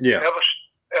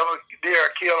 Every deer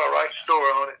I kill, I write a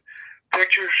story on it.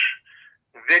 Pictures,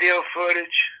 video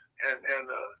footage,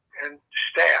 and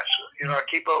stats. You know, I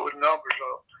keep up with numbers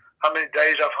of how many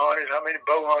days I've hunted, how many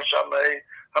bow hunts I've made,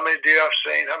 how many deer I've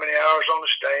seen, how many hours on the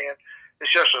stand.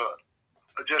 It's just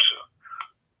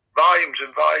volumes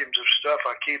and volumes of stuff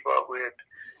I keep up with,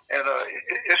 and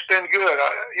it's been good.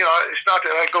 It's not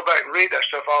that I go back and read that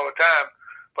stuff all the time,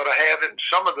 but I haven't.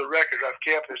 Some of the records I've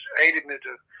kept has aided me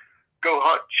to go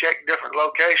hunt, check different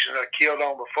locations I killed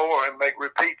on before, and make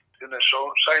repeat in the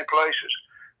same places.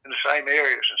 in the same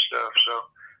areas and stuff. So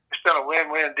it's been a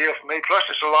win-win deal for me. Plus,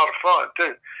 it's a lot of fun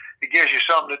too. It gives you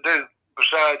something to do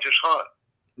besides just hunt.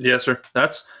 Yes, sir.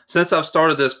 That's since I've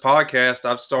started this podcast,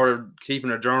 I've started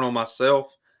keeping a journal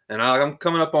myself, and I'm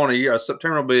coming up on a year.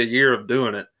 September will be a year of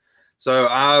doing it. So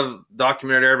I've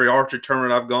documented every archery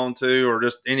tournament I've gone to, or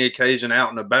just any occasion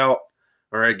out and about,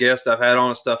 or a guest I've had on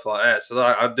and stuff like that. So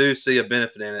I do see a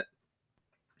benefit in it.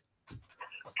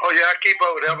 Oh yeah, I keep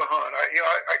up with every hunt.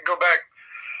 I go back.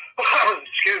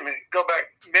 Excuse me. Go back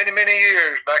many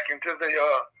years back into the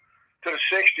to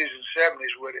the 60s and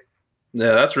 70s with it.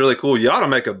 Yeah, that's really cool. You ought to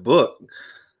make a book.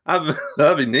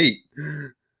 That'd be neat.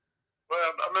 Well,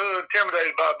 I'm a little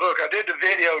intimidated by a book. I did the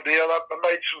video deal. I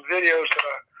made some videos that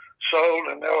I sold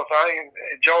and everything, and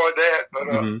enjoyed that. But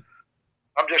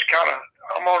I'm just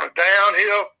I'm on a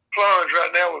downhill plunge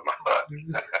right now with my hunt.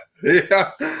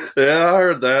 yeah, I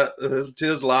heard that. It's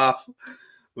his life.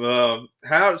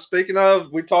 Speaking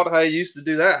of, we talked how you used to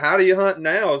do that. How do you hunt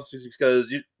now?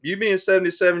 Because you being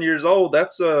 77 years old,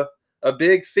 that's a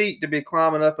big feat to be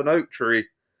climbing up an oak tree.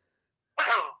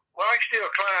 Well, I can still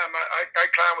climb. I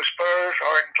climb with spurs, or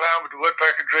I can climb with the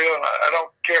woodpecker drill. And I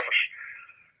don't care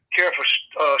for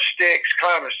sticks,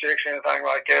 climbing sticks, anything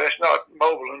like that. It's not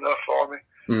mobile enough for me.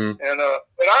 Mm-hmm. And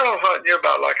but I don't hunt near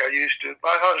about like I used to.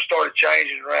 My hunting started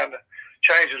changing around the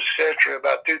change of the century,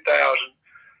 about 2000.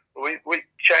 We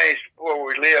changed where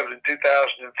we lived in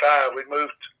 2005. We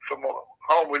moved from a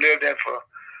home we lived in for,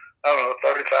 I don't know,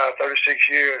 35, 36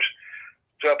 years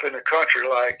to up in the country,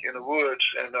 like in the woods.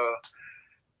 And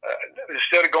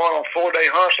instead of going on 4-day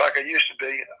hunts like I used to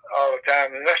be all the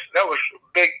time, and that was a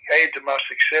big aid to my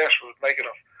success, was making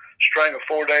a string of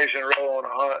 4 days in a row on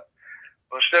a hunt.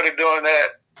 But instead of doing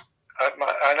that,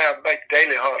 I now make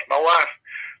daily hunts. My wife,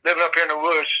 living up here in the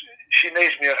woods, she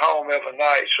needs me at home every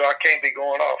night, so I can't be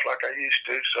going off like I used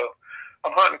to. So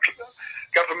I'm hunting,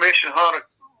 got permission to hunt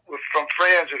from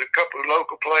friends at a couple of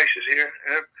local places here.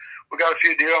 And we got a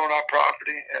few deer on our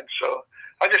property, and so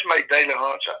I just make daily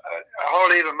hunts. I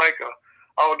hardly even make a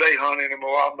all-day hunt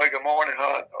anymore. I'll make a morning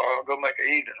hunt, or I'll go make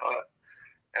an evening hunt.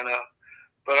 And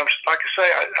but I'm like I say,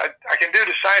 I can do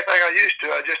the same thing I used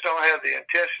to. I just don't have the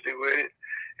intensity with it,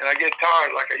 and I get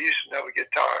tired like I used to never get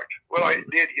tired. Well, I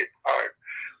did get tired,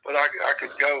 but I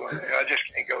could go, and I just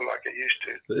can't go like I used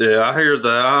to. Yeah, I hear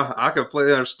that. I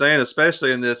completely understand,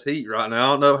 especially in this heat right now.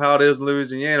 I don't know how it is in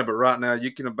Louisiana, but right now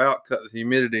you can about cut the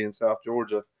humidity in South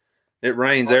Georgia. It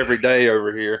rains every day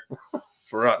over here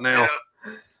for right now.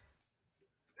 Yeah.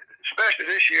 Especially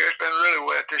this year, it's been really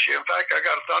wet this year. In fact, I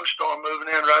got a thunderstorm moving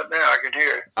in right now. I can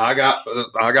hear it.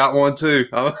 I got one too.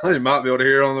 You might be able to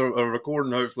hear it on the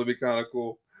recording. Hopefully, be kind of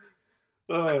cool.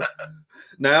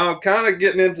 Now, kind of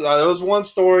getting into there was one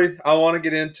story I want to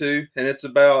get into, and it's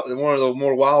about one of the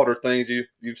more wilder things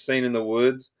you've seen in the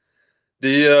woods. Do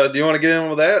you want to get in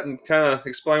with that and kind of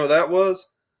explain what that was?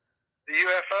 The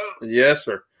UFO? Yes,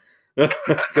 sir.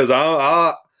 Because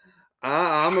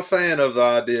I'm a fan of the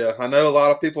idea. I know a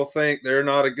lot of people think they're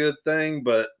not a good thing,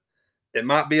 but it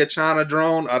might be a China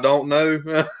drone. I don't know,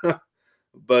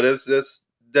 but it's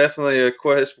definitely a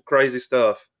crazy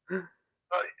stuff.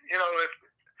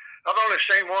 I've only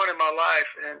seen one in my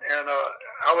life, and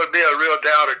I would be a real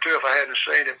doubter too if I hadn't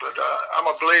seen it. But I'm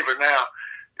a believer now,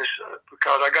 just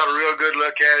because I got a real good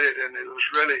look at it, and it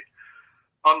was really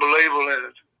unbelievable,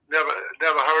 and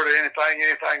never heard of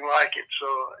anything like it. So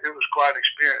it was quite an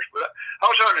experience. But I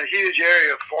was hunting a huge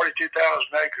area of 42,000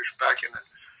 acres back in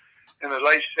the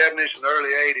late 70s and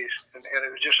early 80s, and it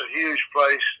was just a huge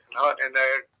place and hunting in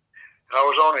there. And I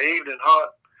was on an evening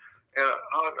hunt. And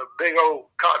hunting a big old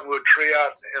cottonwood tree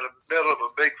out in the middle of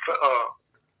a big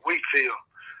wheat field.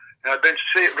 And I'd been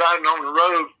riding on the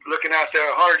road, looking out there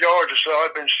 100 yards or so.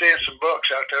 I'd been seeing some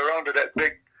bucks out there under that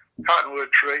big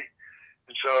cottonwood tree.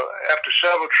 And so after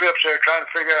several trips there, trying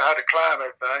to figure out how to climb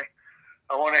everything,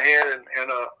 I went ahead and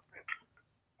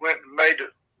went and made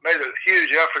a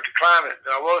huge effort to climb it.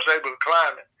 And I was able to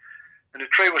climb it. And the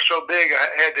tree was so big, I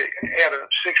had to add a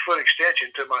 6-foot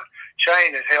extension to my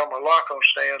chain that held my lock-on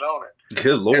stand on it.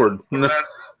 Good Lord.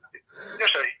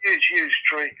 Just a huge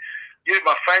tree. Used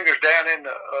my fingers down in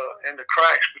the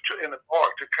cracks in the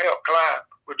bark to help climb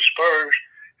with the spurs.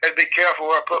 Had to be careful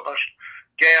where I put my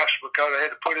gaffs because I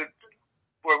had to put it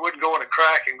where it wouldn't go in the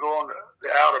crack and go on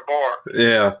the outer bark.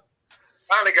 Yeah.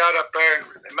 Finally got up there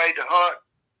and made the hunt.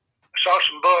 I saw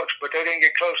some bucks, but they didn't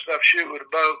get close enough to shoot with a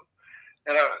bow.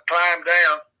 And I climbed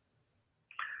down.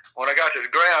 When I got to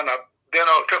the ground, I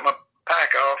took my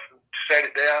pack off and set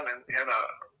it down and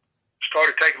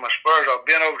started taking my spurs off.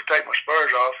 Bent over to take my spurs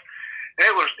off. And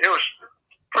it was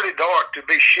pretty dark to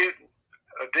be shooting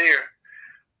a deer,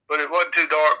 but it wasn't too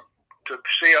dark to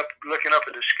see up, looking up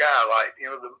at the skylight.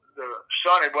 You know, the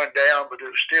sun had went down, but it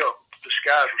was still, the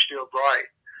skies were still bright.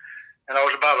 And I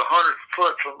was about 100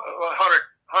 foot from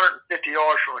 150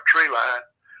 yards from a tree line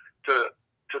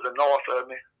to the north of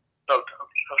me. No,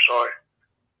 I'm sorry,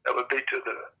 that would be to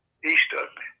the east of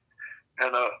me.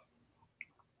 And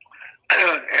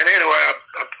and anyway,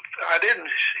 I didn't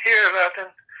hear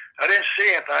nothing. I didn't see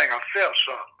anything. I felt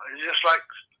something. It was just like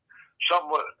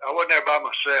something. I wasn't there by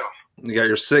myself. You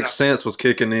got your sixth sense was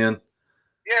kicking in.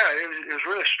 Yeah, it was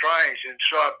really strange. And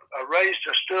so I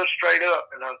stood straight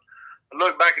up, and I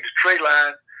looked back at the tree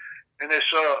line, and this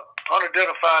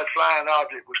unidentified flying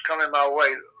object was coming my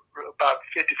way about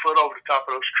 50 foot over the top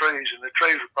of those trees, and the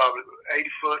trees were probably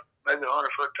 80 foot, maybe 100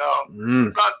 foot tall.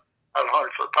 Not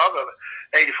 100 foot, probably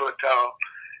 80 foot tall.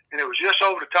 And it was just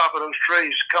over the top of those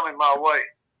trees coming my way.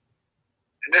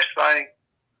 And this thing,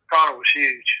 Connor, was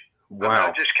huge. Wow.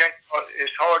 I just can't,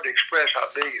 it's hard to express how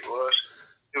big it was.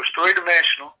 It was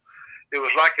three-dimensional. It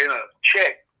was like in a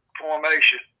check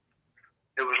formation.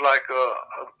 It was like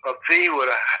a V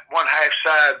with one half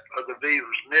side of the V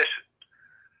was missing.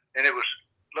 And it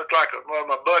looked like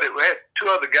my buddy, we had two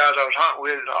other guys I was hunting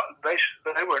with.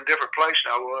 They were in different places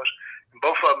than I was. And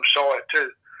both of them saw it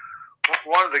too.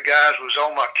 One of the guys was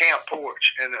on my camp porch,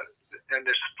 and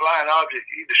this flying object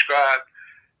he described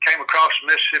came across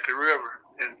the Mississippi River,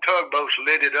 and tugboats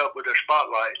lit it up with their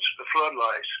spotlights, the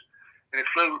floodlights, and it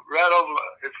flew right over.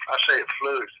 If I say it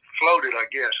flew, it floated, I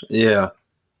guess. Yeah.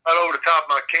 Right over the top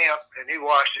of my camp, and he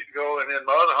watched it go. And then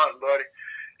my other hunting buddy,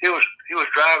 he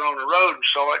was driving on the road and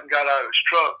saw it and got out of his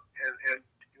truck and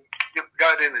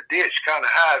got in the ditch, kind of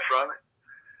hide from it.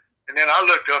 And then I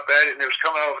looked up at it, and it was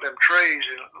coming over them trees.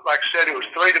 And like I said, it was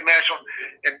three-dimensional.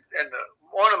 And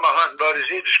one of my hunting buddies,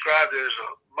 he described it as a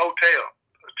motel,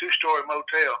 a two-story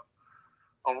motel.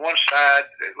 On one side,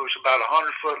 it was about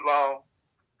 100 foot long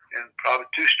and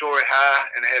probably two-story high,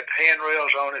 and it had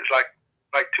handrails on it. It was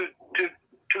like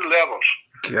two levels.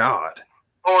 God.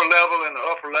 Lower level and the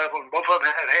upper level, and both of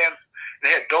them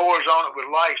they had doors on it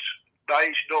with lights by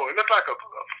each door. It looked like a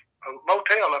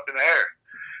motel up in the air.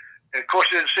 And of course,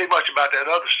 I didn't see much about that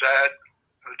other side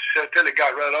until it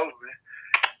got right over me.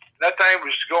 That thing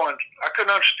was going, I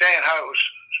couldn't understand how it was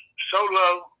so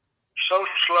low, so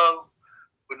slow,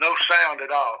 with no sound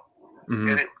at all. Mm-hmm.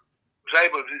 And it was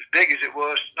able, as big as it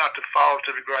was, not to fall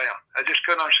to the ground. I just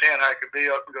couldn't understand how it could be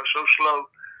up and go so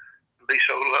slow and be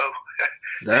so low.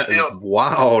 That is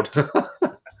wild.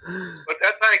 But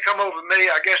that thing come over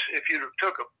me, I guess if you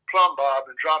took a plumb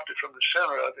bob and dropped it from the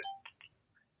center of it,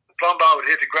 plumb bob would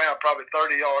hit the ground probably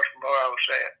 30 yards from where I was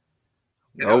at.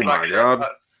 Oh, my God.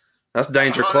 That's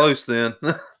danger close then.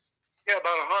 Yeah,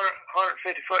 about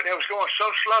 150 foot. And it was going so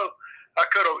slow, I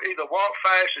could have either walked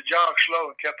fast or jogged slow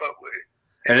and kept up with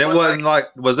it. And it wasn't like,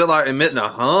 was it like emitting a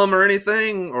hum or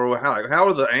anything? Or how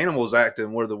were the animals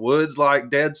acting? Were the woods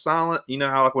like dead silent? You know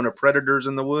how like when a predator's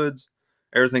in the woods,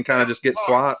 everything kind of just gets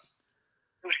quiet?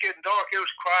 It was getting dark. It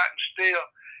was quiet and still.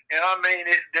 And I mean,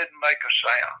 it didn't make a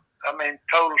sound. I mean,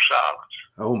 total silence.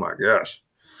 Oh my gosh!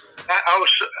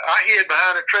 I hid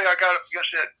behind a tree. I got up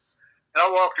against it, and I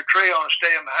walked the tree on and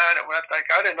staying behind it. When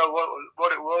I didn't know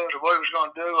what it was, or what it was going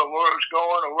to do, or where it was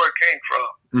going, or where it came from.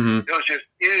 Mm-hmm. It was just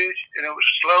huge, and it was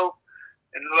slow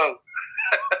and low.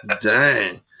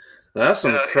 Dang, that's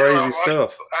some crazy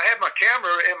stuff. I had my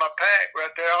camera in my pack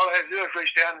right there. All I had to do was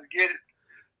reach down and get it.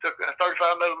 Took a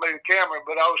 35mm camera,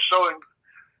 but I was so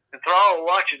enthralled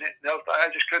watching it,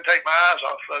 I just couldn't take my eyes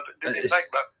off of it. Didn't even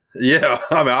think about it. Yeah,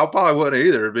 I mean, I probably wouldn't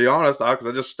either, to be honest, because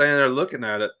I just stand there looking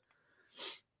at it.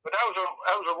 But that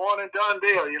was a one and done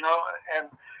deal, you know.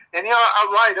 And you know, I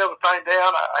write everything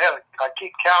down. I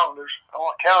keep calendars. I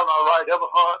want a calendar. I write every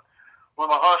hunt,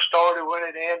 when my hunt started, when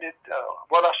it ended,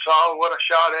 what I saw, what I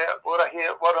shot at, what I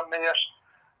hit, what I missed,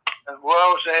 and where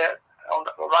I was at.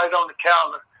 Right on the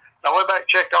calendar. And I went back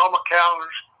and checked all my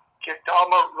calendars, checked all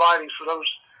my writings for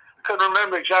those. I couldn't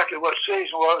remember exactly what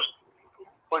season was,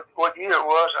 what year it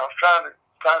was. I was trying to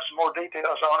find some more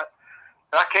details on it.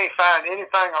 And I can't find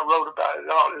anything I wrote about it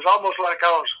at all. It was almost like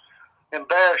I was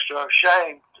embarrassed or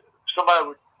ashamed. Somebody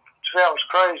would say I was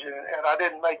crazy, and I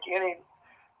didn't make any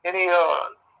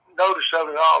notice of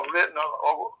it all, written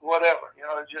or whatever. You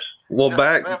know, it just.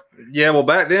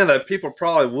 Back then, that people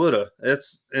probably would have.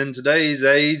 It's in today's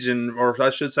age, or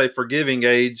I should say, forgiving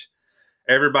age.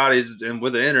 And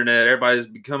with the internet, everybody's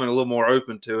becoming a little more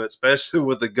open to it, especially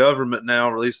with the government now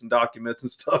releasing documents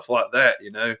and stuff like that,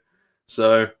 you know.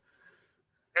 So.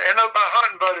 And my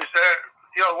hunting buddies there,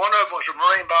 you know, one of them was a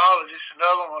marine biologist,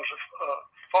 another one was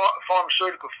a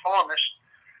pharmaceutical pharmacist.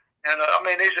 And, I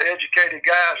mean, these are educated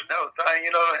guys and everything,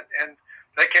 you know, and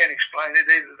they can't explain it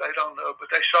either. They don't know,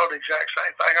 but they saw the exact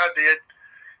same thing I did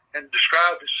and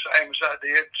described it the same as I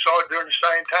did. Saw it during the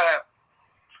same time.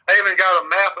 I even got a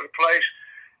map of the place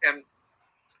and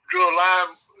drew a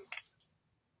line,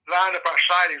 lined up our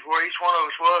sightings where each one of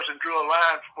us was, and drew a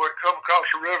line where it come across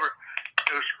the river.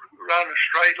 It was running a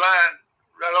straight line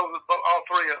right over all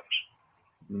three of us.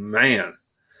 Man.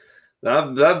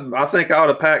 I think I would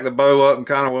have packed the bow up and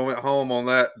kind of went home on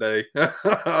that day.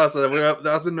 I said, well,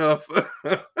 that's enough. Yeah,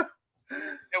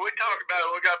 we talked about it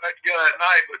when we got back together that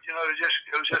night, but it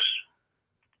was just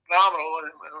phenomenal,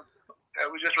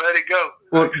 and we just let it go.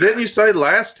 Well, didn't you say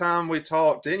last time we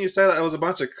talked? Didn't you say that it was a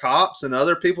bunch of cops and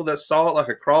other people that saw it like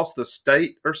across the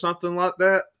state or something like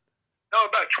that? No,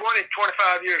 about 20,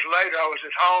 25 years later, I was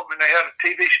at home and they had a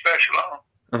TV special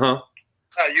on,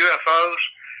 UFOs,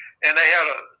 and they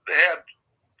had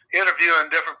interviewing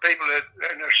different people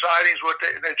and their sightings,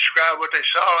 they described what they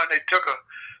saw, and they took a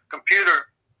computer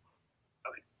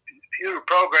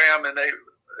program and they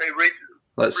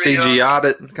CGI'd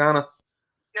it, kind of.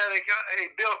 Yeah, they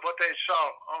built what they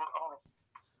saw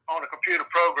on a computer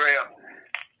program,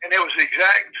 and it was the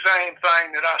exact same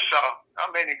thing that I saw. I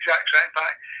mean, exact same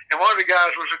thing. And one of the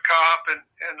guys was a cop and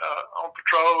on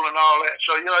patrol and all that.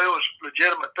 So it was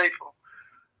legitimate people.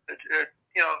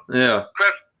 Yeah.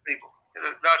 Credible people,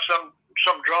 not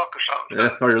some drunk or something.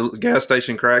 Yeah, or your gas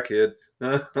station crackhead.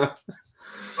 Right.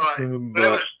 But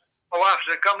it was, my wife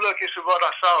said, "Come look. This is what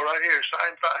I saw right here.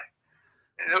 Same thing."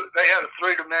 And they had a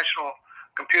three-dimensional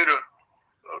computer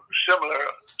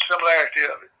similarity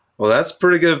of it. Well, that's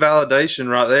pretty good validation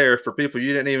right there for people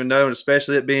you didn't even know, and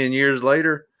especially it being years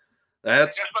later.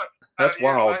 That's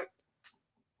wild. Later.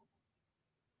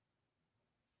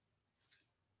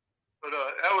 But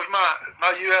that was my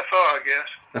UFO, I guess.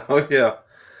 Oh yeah.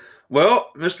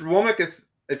 Well, Mr. Womack,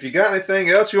 if you got anything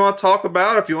else you want to talk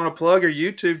about, if you want to plug your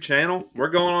YouTube channel, we're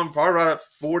going on probably right at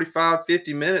 45,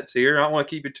 50 minutes here. I don't want to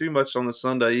keep you too much on the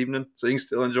Sunday evening, so you can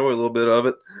still enjoy a little bit of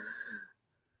it.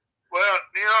 Well,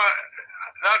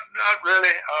 not really.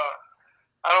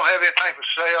 I don't have anything for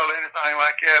sale or anything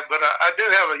like that, but I do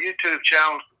have a YouTube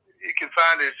channel. You can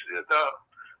find it. The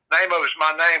name of it's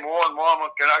my name, Warren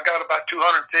Womack, and I got about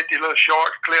 250 little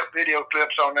short video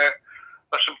clips on there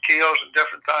of some kills and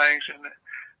different things. And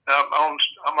I'm on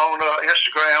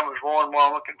Instagram as Warren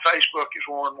Womack, and Facebook is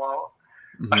Warren Womack.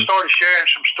 Mm-hmm. I started sharing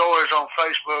some stories on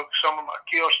Facebook, some of my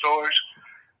kill stories.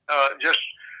 Just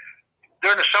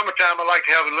during the summertime, I like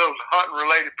to have a little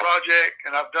hunting-related project,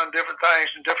 and I've done different things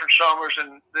in different summers.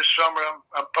 And this summer,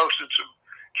 I'm posting some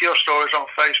kill stories on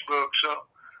Facebook. So,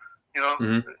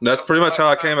 that's pretty much how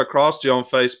I came across you on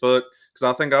Facebook, because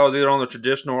I think I was either on the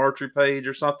traditional archery page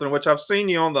or something, which I've seen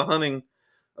you on the Hunting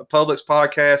Public's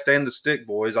podcast and the Stick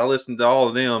Boys. I listened to all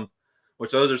of them,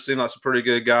 which those seem like some pretty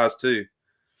good guys too.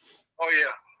 Oh yeah.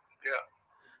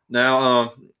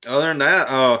 Now, other than that,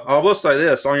 I will say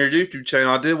this on your YouTube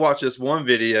channel. I did watch this one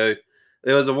video.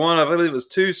 It was I believe it was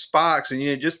two spikes,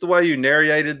 and just the way you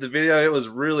narrated the video, it was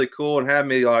really cool and had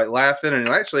me like laughing, and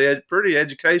actually pretty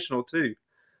educational too.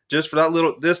 Just for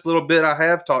this little bit I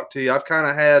have talked to you, I've kind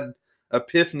of had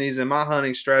epiphanies in my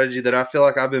hunting strategy that I feel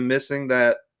like I've been missing.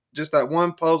 That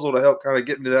one puzzle to help kind of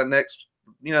get into that next,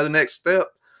 the next step.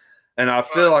 And I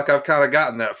feel like I've kind of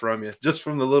gotten that from you, just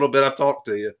from the little bit I've talked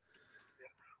to you.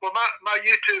 Well, my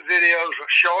YouTube videos are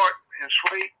short and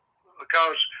sweet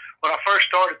because when I first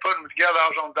started putting them together, I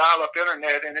was on dial-up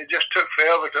internet, and it just took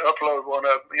forever to upload one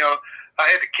of them. I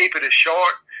had to keep it as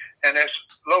short and as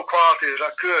low quality as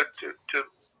I could to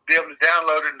be able to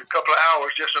download it in a couple of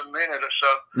hours, just a minute or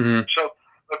so. Mm-hmm. So,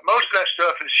 but most of that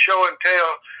stuff is show and tell.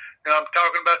 I'm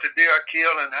talking about the deer I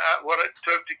killed and what it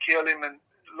took to kill him, and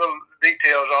little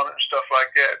details on it and stuff like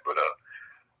that. But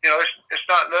it's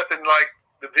not nothing like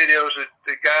the videos that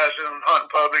the guys in Hunting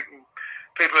Public and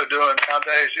people are doing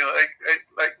nowadays. They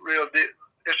like real.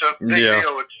 It's a big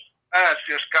deal. It's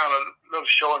just kind of little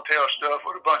show and tell stuff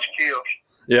with a bunch of kills.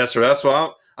 Yeah, sir. That's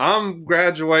why I'm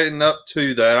graduating up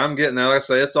to that. I'm getting there. Like I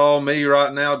say, it's all me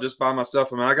right now, just by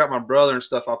myself. I mean, I got my brother and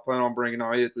stuff I plan on bringing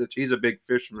on. He's a big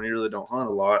fisherman. He really don't hunt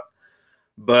a lot.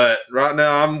 But right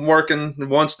now, I'm working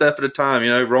one step at a time.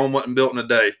 Rome wasn't built in a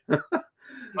day. Right.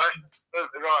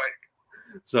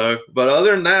 So, but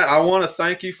other than that, I want to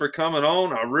thank you for coming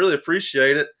on. I really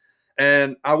appreciate it.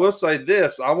 And I will say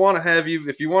this. I want to have you,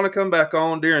 if you want to come back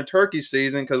on during turkey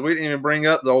season, because we didn't even bring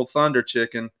up the old thunder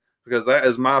chicken, because that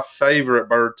is my favorite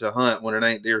bird to hunt when it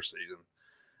ain't deer season.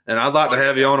 And I'd like to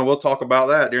have you on, and we'll talk about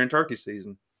that during turkey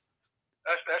season.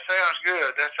 That sounds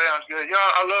good.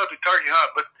 I love the turkey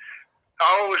hunt, but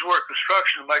I always work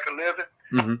construction to make a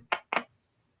living.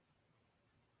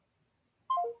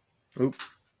 Mm-hmm. Oop.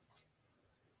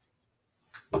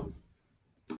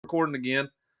 recording again.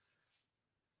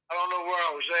 I don't know where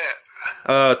I was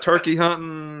at. Turkey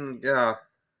hunting, yeah.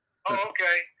 Oh,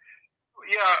 okay.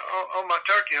 Yeah, on my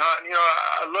turkey hunting,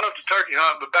 I love to turkey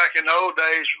hunt, but back in the old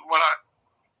days when I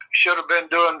should have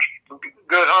been doing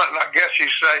good hunting, I guess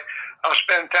you say, I was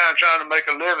spending time trying to make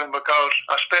a living because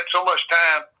I spent so much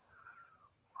time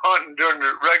hunting during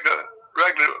the regular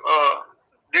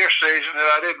deer season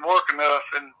that I didn't work enough,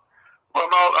 and well,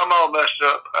 I'm all messed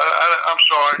up. I'm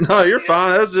sorry. No, you're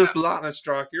fine. That's just lightning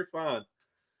strike. You're fine.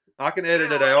 I can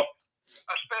edit it out.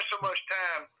 I spent so much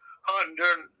time hunting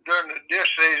during the deer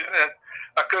season that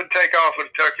I couldn't take off for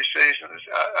the turkey season.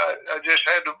 I just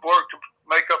had to work to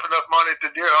make up enough money to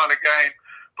deer hunt again.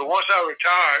 But once I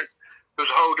retired, it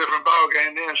was a whole different ball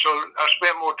game then. So I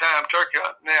spent more time turkey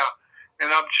hunting now,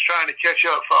 and I'm just trying to catch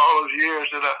up for all those years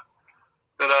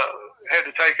that I had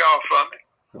to take off from me.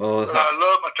 But I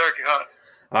love my turkey hunting.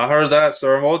 I heard that,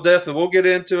 sir. We'll get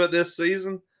into it this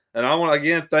season. And I want to,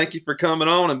 again, thank you for coming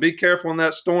on, and be careful in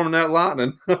that storm and that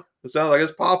lightning. It sounds like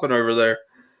it's popping over there.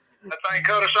 That thing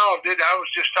cut us off, didn't it? I was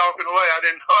just talking away. I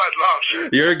didn't know I'd lost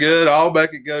you. You're good. I'll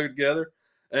make it go together.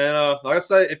 And like I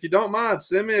say, if you don't mind,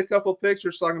 send me a couple of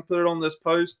pictures so I can put it on this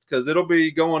post, because it'll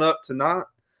be going up tonight.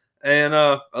 And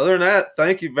other than that,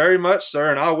 thank you very much,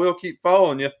 sir, and I will keep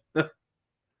following you. All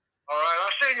right.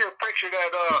 I'll send you a picture of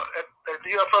that at the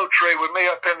UFO tree with me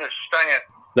up in the stand.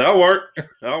 That'll work.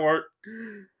 That'll work.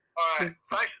 All right.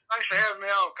 Thanks for having me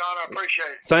on, Connor. I appreciate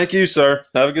it. Thank you, sir.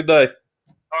 Have a good day.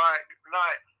 All right. Good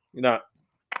night. Good night.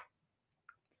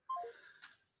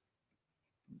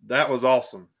 That was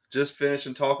awesome. Just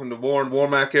finishing talking to Warren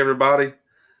Warmack, everybody.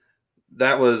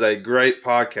 That was a great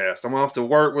podcast. I'm going to have to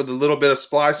work with a little bit of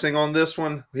splicing on this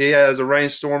one. He has a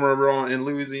rainstorm over in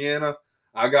Louisiana.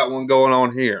 I got one going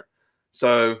on here.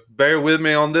 So bear with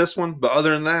me on this one. But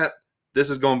other than that, this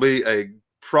is going to be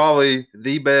probably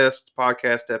the best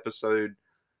podcast episode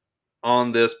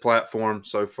on this platform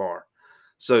so far.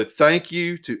 So thank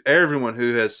you to everyone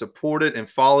who has supported and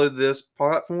followed this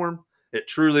platform. It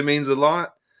truly means a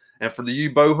lot. And for the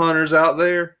you bow hunters out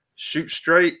there, shoot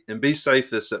straight and be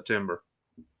safe this September.